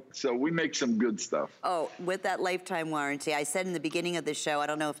Republic. So we make some good stuff. Oh, with that lifetime warranty. I said in the beginning of the show, I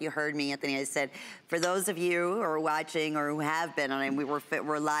don't know if you heard me, Anthony, I said, for those of you who are watching or who have been, and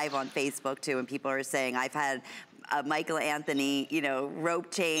we're live on Facebook too, and people are saying, I've had Michael Anthony, you know,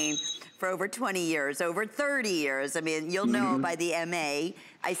 rope chain for over 20 years, over 30 years. I mean, you'll know by the MA.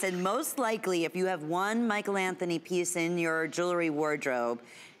 I said, most likely, if you have one Michael Anthony piece in your jewelry wardrobe,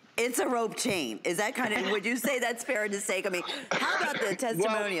 it's a rope chain. Is that kind of, would you say that's fair to say? I mean, how about the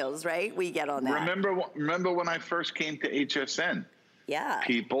testimonials, right? We get on that. Remember when I first came to HSN? Yeah.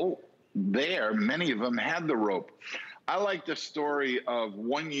 People there, many of them had the rope. I like the story of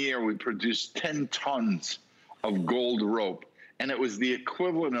one year we produced 10 tons of gold rope, and it was the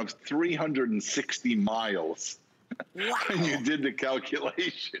equivalent of 360 miles. Wow. When you did the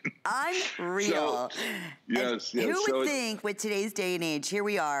calculation. Unreal. So, yes. Who would think with today's day and age, here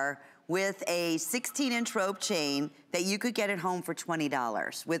we are with a 16-inch rope chain that you could get at home for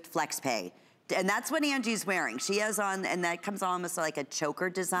 $20 with FlexPay. And that's what Angie's wearing. She has on, and that comes almost like a choker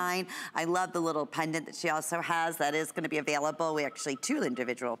design. I love the little pendant that she also has. That is going to be available. We actually 2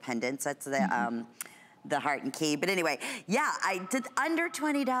 individual pendants. That's the heart and key. But anyway, yeah, I did under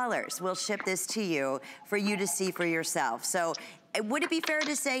 $20. We'll ship this to you for you to see for yourself. So would it be fair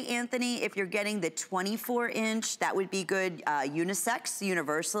to say, Anthony, if you're getting the 24-inch, that would be good unisex,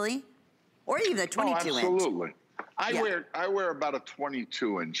 universally? Or even the 22-inch? Oh, absolutely. I wear about a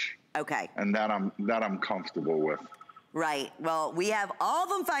 22-inch. Okay. And that I'm comfortable with. Right. Well, we have all of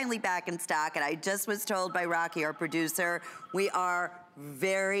them finally back in stock, and I just was told by Rocky, our producer, we are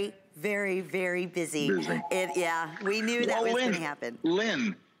very, very, very busy. Yeah, we knew that was going to happen.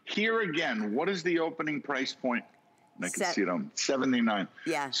 Lynn, here again, what is the opening price point? I can see it on $79.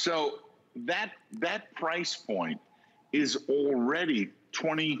 Yeah. So that price point is already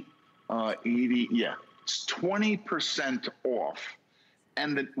 80. Yeah, it's 20% off.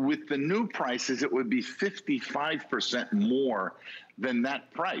 And with the new prices, it would be 55% more than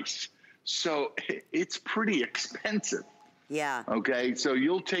that price. So it's pretty expensive. Yeah. Okay, so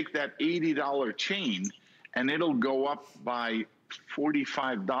you'll take that $80 chain and it'll go up by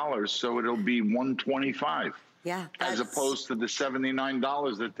 $45, so it'll be $125. Yeah. As opposed to the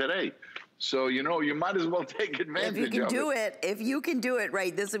 $79 of today. So, you know, you might as well take advantage of it. If you can do it,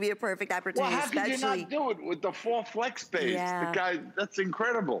 right, this would be a perfect opportunity. Well, how could you not do it with the 4 flex pays? Yeah. The guy, that's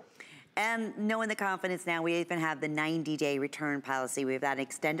incredible. And knowing the confidence now, we even have the 90-day return policy. We have that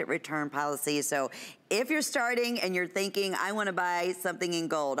extended return policy. So if you're starting and you're thinking, I want to buy something in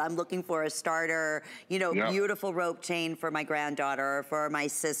gold, I'm looking for a starter, you know, beautiful rope chain for my granddaughter or for my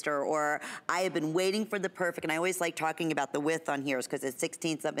sister, or I have been waiting for the perfect, and I always like talking about the width on here because it's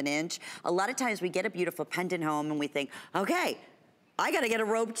 1/16 of an inch. A lot of times we get a beautiful pendant home and we think, okay, I gotta get a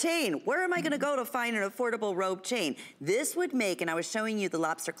rope chain. Where am I gonna go to find an affordable rope chain? This would make, and I was showing you the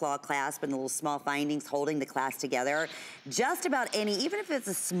lobster claw clasp and the little small findings holding the clasp together, just about any, even if it's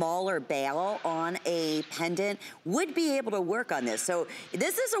a smaller bail on a pendant, would be able to work on this. So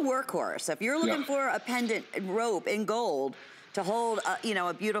this is a workhorse. If you're looking for a pendant rope in gold to hold, you know,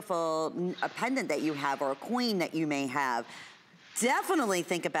 a beautiful pendant that you have or a coin that you may have, definitely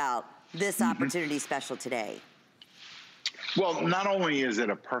think about this opportunity special today. Well, not only is it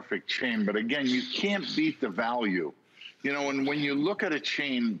a perfect chain, but again, you can't beat the value. You know, and when you look at a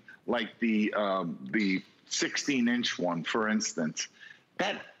chain like the 16-inch one, for instance,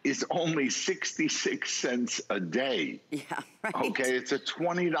 that is only 66 cents a day. Yeah, right. Okay, it's a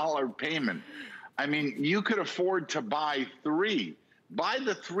 $20 payment. I mean, you could afford to buy 3. Buy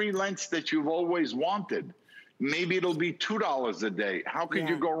the 3 lengths that you've always wanted. Maybe it'll be $2 a day. How could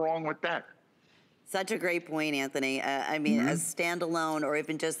you go wrong with that? Such a great point, Anthony. I mean, as standalone or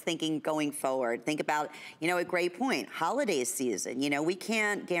even just thinking going forward, think about, you know, a great point, holiday season. You know, we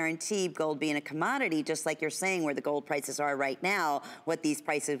can't guarantee gold being a commodity, just like you're saying where the gold prices are right now, what these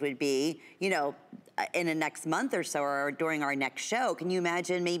prices would be, you know, in the next month or so or during our next show. Can you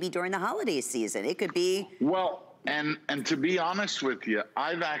imagine maybe during the holiday season? It could be. Well, and to be honest with you,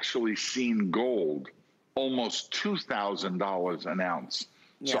 I've actually seen gold almost $2,000 an ounce.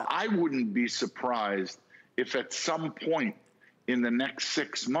 Yeah. So I wouldn't be surprised if at some point in the next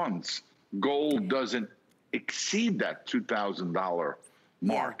 6 months, gold doesn't exceed that $2,000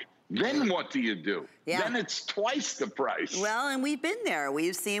 mark. Then what do you do? Then it's twice the price. Well, and we've been there.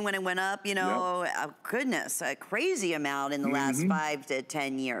 We've seen when it went up, you know, goodness, a crazy amount in the last 5 to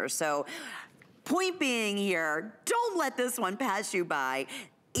 10 years. So point being here, don't let this one pass you by.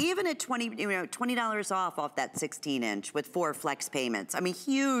 even at $20 off that 16-inch with 4 flex payments. I mean,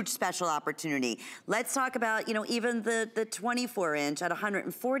 huge special opportunity. Let's talk about, even the 24-inch at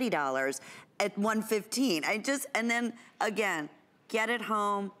 $140 at $115. And then again, get it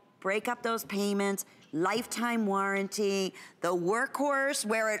home, break up those payments, lifetime warranty, the workhorse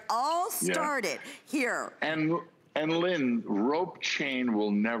where it all started here. And Lynn, rope chain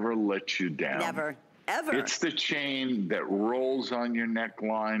will never let you down. Never. Ever. It's the chain that rolls on your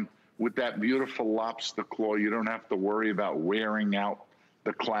neckline with that beautiful lobster claw. You don't have to worry about wearing out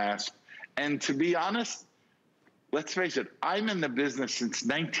the clasp. And to be honest, let's face it, I'm in the business since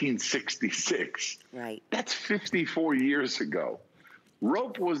 1966. Right. That's 54 years ago.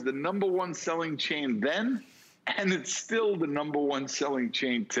 Rope was the #1 selling chain then, and it's still the #1 selling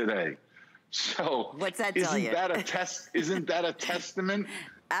chain today. So what's that tell you? Isn't that a testament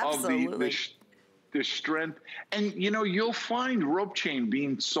Absolutely. of the strength? And you'll find rope chain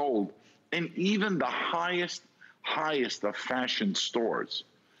being sold in even the highest of fashion stores,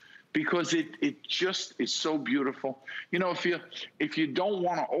 because it just is so beautiful. If you don't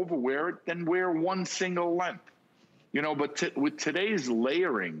want to overwear it, then wear one single length. But with today's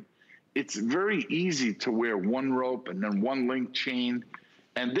layering, it's very easy to wear one rope and then one link chain.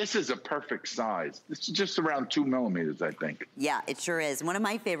 And this is a perfect size. This is just around 2 millimeters, I think. Yeah, it sure is. One of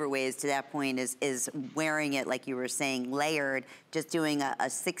my favorite ways to that point is wearing it, like you were saying, layered, just doing a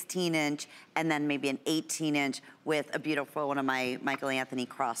 16-inch and then maybe an 18-inch with a beautiful one of my Michael Anthony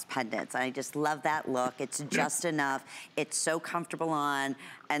cross pendants. I just love that look. It's just enough. It's so comfortable on,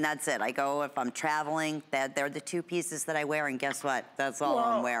 and that's it. I go, if I'm traveling, they're the 2 pieces that I wear, and guess what? That's all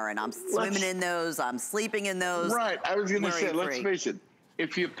I'm wearing. I'm swimming in those. I'm sleeping in those. Right. I was going to say, let's face it.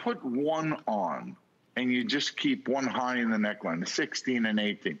 If you put one on and you just keep one high in the neckline, the 16 and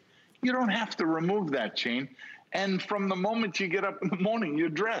 18, you don't have to remove that chain. And from the moment you get up in the morning, you're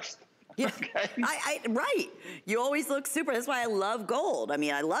dressed. Yeah, okay? Right. You always look super. That's why I love gold. I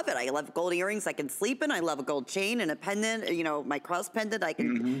mean, I love it. I love gold earrings I can sleep in. I love a gold chain and a pendant, my cross pendant I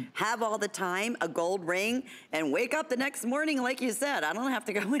can have all the time, a gold ring, and wake up the next morning, like you said. I don't have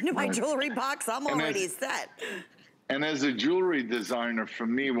to go into my jewelry box. I'm already set. And as a jewelry designer, for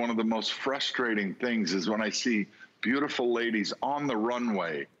me, one of the most frustrating things is when I see beautiful ladies on the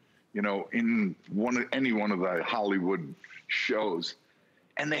runway, in any one of the Hollywood shows,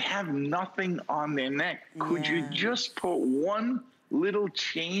 and they have nothing on their neck. Could you just put one little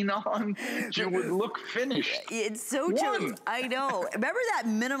chain on? You would look finished. It's so true. I know. Remember that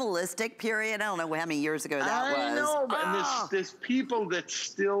minimalistic period? I don't know how many years ago that was. I know, and there's people that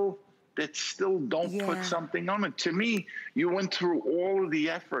still don't put something on it. To me, you went through all of the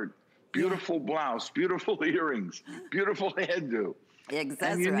effort. Beautiful blouse, beautiful earrings, beautiful hairdo.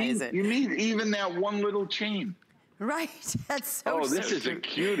 Accessorize it. You need even that one little chain. Right. That's so this is a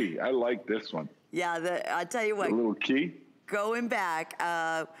cutie. I like this one. Yeah, I'll tell you what. The little key. Going back,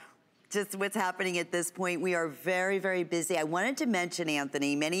 just what's happening at this point, we are very, very busy. I wanted to mention,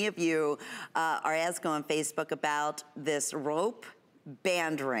 Anthony, many of you are asking on Facebook about this rope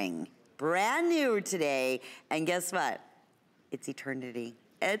band ring. Brand new today, and guess what? It's eternity.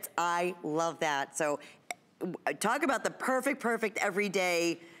 I love that. So talk about the perfect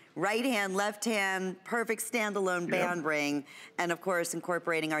everyday right hand, left hand, perfect standalone band ring, and of course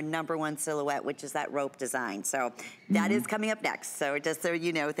incorporating our #1 silhouette, which is that rope design. So that is coming up next. So just so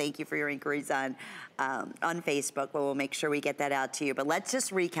you know, thank you for your inquiries on Facebook, but we'll make sure we get that out to you. But let's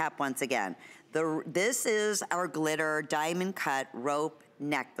just recap once again. This is our glitter diamond cut rope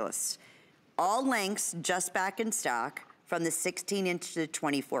necklace. All lengths just back in stock from the 16-inch to the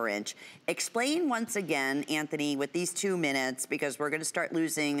 24-inch. Explain once again, Anthony, with these 2 minutes, because we're going to start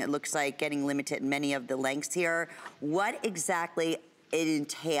losing, it looks like getting limited in many of the lengths here, what exactly it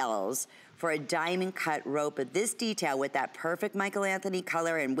entails for a diamond cut rope of this detail with that perfect Michael Anthony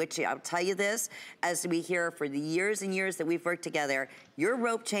color, in which I'll tell you this, as we hear for the years and years that we've worked together, your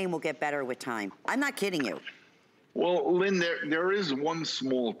rope chain will get better with time. I'm not kidding you. Well, Lynn, there is one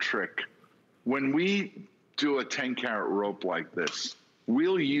small trick. When we do a 10-carat rope like this,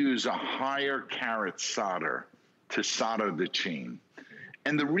 we'll use a higher carat solder to solder the chain.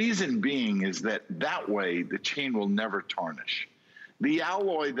 And the reason being is that way the chain will never tarnish. The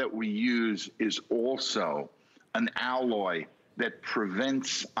alloy that we use is also an alloy that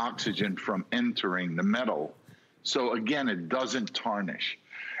prevents oxygen from entering the metal. So again, it doesn't tarnish.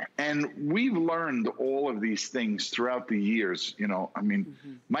 And we've learned all of these things throughout the years.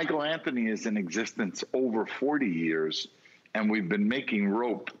 Michael Anthony is in existence over 40 years, and we've been making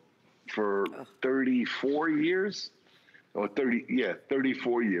rope for 34 years. Or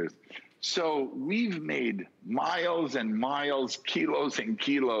 34 years. So we've made miles and miles, kilos and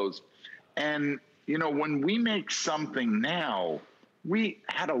kilos. And, you know, when we make something now, we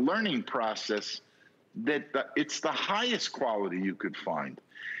had a learning process that it's the highest quality you could find.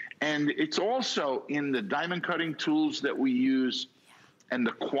 And it's also in the diamond cutting tools that we use and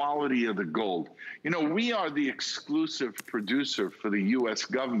the quality of the gold. You know, we are the exclusive producer for the US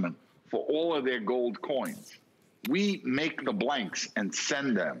government for all of their gold coins. We make the blanks and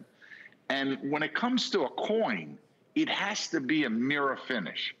send them. And when it comes to a coin, it has to be a mirror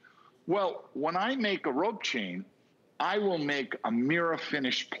finish. Well, when I make a rope chain, I will make a mirror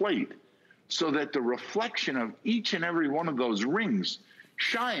finish plate so that the reflection of each and every one of those rings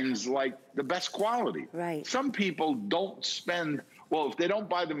shines like the best quality. Right. Some people don't spend, well, if they don't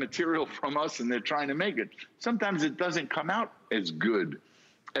buy the material from us and they're trying to make it, sometimes it doesn't come out as good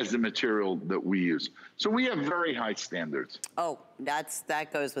as the material that we use. So we have very high standards. Oh,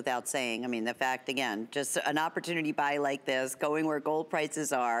 that goes without saying. I mean, the fact, again, just an opportunity buy like this, going where gold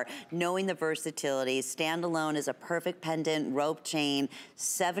prices are, knowing the versatility, standalone is a perfect pendant, rope chain,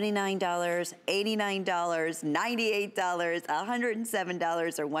 $79, $89, $98,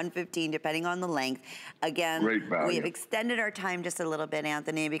 $107, or $115, depending on the length. Again, great value. We have extended our time just a little bit,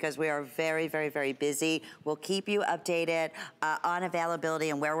 Anthony, because we are very, very, very busy. We'll keep you updated on availability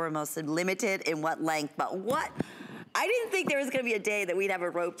and where we're most limited in what length, but what? I didn't think there was going to be a day that we'd have a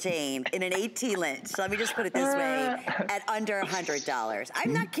rope chain in an 18 inch. So let me just put it this way, at under $100.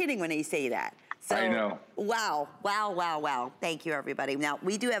 I'm not kidding when I say that. So, I know. Wow, wow, wow, wow. Thank you, everybody. Now,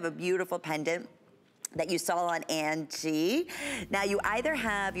 we do have a beautiful pendant that you saw on Angie. Now, you either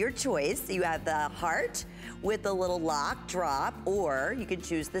have your choice. You have the heart with the little lock drop, or you can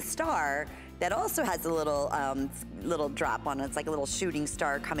choose the star that also has a little drop on it. It's like a little shooting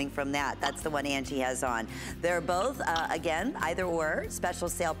star coming from that. That's the one Angie has on. They're both, again, either or, special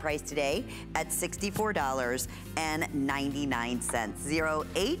sale price today at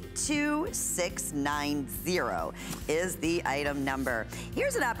 $64.99. 082690 is the item number.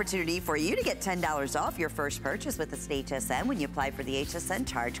 Here's an opportunity for you to get $10 off your first purchase with the HSN when you apply for the HSN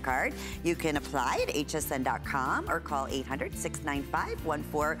charge card. You can apply at hsn.com or call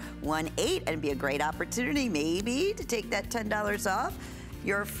 800-695-1418. And be a great opportunity, maybe, to take that $10 off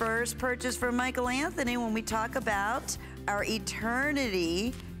your first purchase from Michael Anthony when we talk about our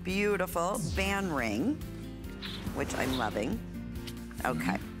Eternity beautiful band ring, which I'm loving.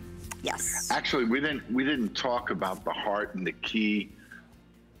 Okay, yes. Actually, we didn't talk about the heart and the key.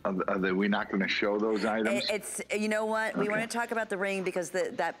 Are we not going to show those items? It's, you know what? We want to talk about the ring because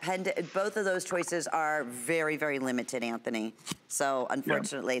that pendant, both of those choices are very, very limited, Anthony. So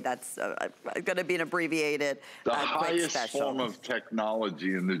unfortunately, that's going to be an abbreviated the quick highest special. form of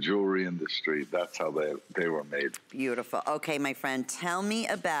technology in the jewelry industry. That's how they were made. Beautiful. Okay, my friend, tell me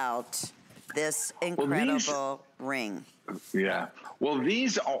about this incredible ring. Yeah. Well,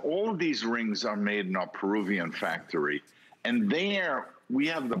 all of these rings are made in our Peruvian factory, and there we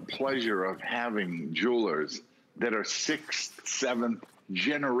have the pleasure of having jewelers that are 6th, 7th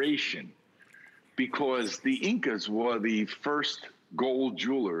generation, because the Incas were the first gold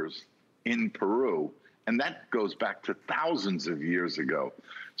jewelers in Peru, and that goes back to thousands of years ago.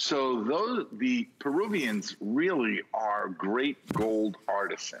 So the Peruvians really are great gold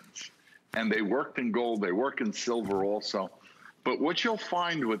artisans, and they worked in gold, they work in silver also. But what you'll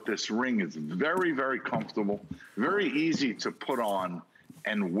find with this ring is very, very comfortable, very easy to put on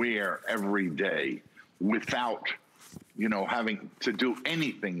and wear every day without, you know, having to do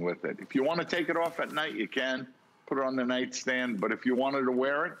anything with it. If you want to take it off at night, you can put it on the nightstand. But if you wanted to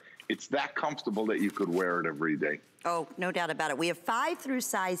wear it, it's that comfortable that you could wear it every day. Oh, no doubt about it. We have 5 through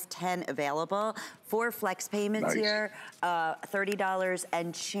size 10 available, 4 flex payments here, $30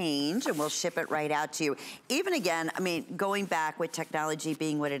 and change, and we'll ship it right out to you. Even again, I mean, going back with technology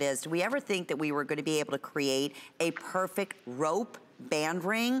being what it is, do we ever think that we were going to be able to create a perfect rope band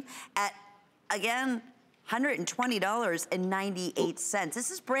ring at, again, $120.98.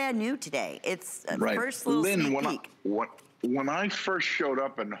 This is brand new today. It's first little sneak peek. When I first showed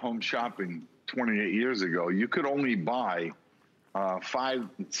up in home shopping 28 years ago, you could only buy 5,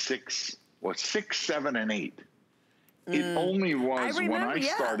 6, or 6, 7, and 8. It only was when I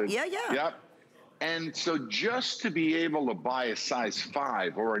started. Yeah. Yep. And so just to be able to buy a size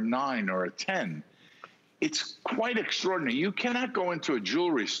 5 or a 9 or a 10, it's quite extraordinary. You cannot go into a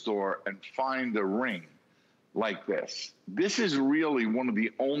jewelry store and find a ring like this. This is really one of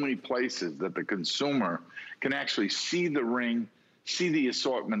the only places that the consumer can actually see the ring, see the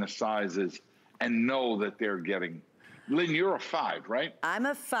assortment of sizes, and know that they're getting Lynn, you're a 5, right? I'm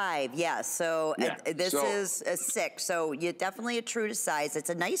a 5, yeah. So Yeah, this is a 6. So you're definitely a true to size. It's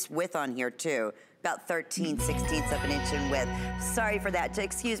a nice width on here too. About 13/16 of an inch in width. Sorry for that.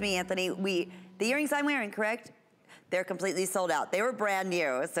 Excuse me, Anthony. The earrings I'm wearing, correct? They're completely sold out. They were brand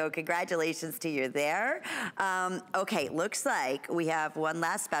new, so congratulations to you there. Okay, looks like we have one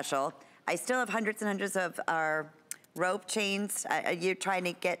last special. I still have hundreds and hundreds of our rope chains you're trying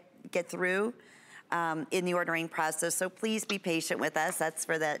to get through in the ordering process, so please be patient with us. That's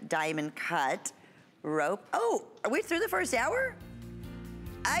for the diamond cut rope. Oh, are we through the first hour?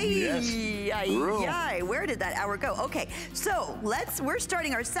 Yes. Where did that hour go? Okay, so we're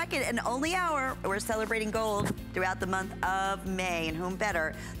starting our second and only hour. We're celebrating gold throughout the month of May, and whom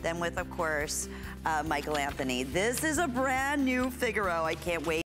better than with, of course, Michael Anthony. This is a brand new Figaro. I can't wait.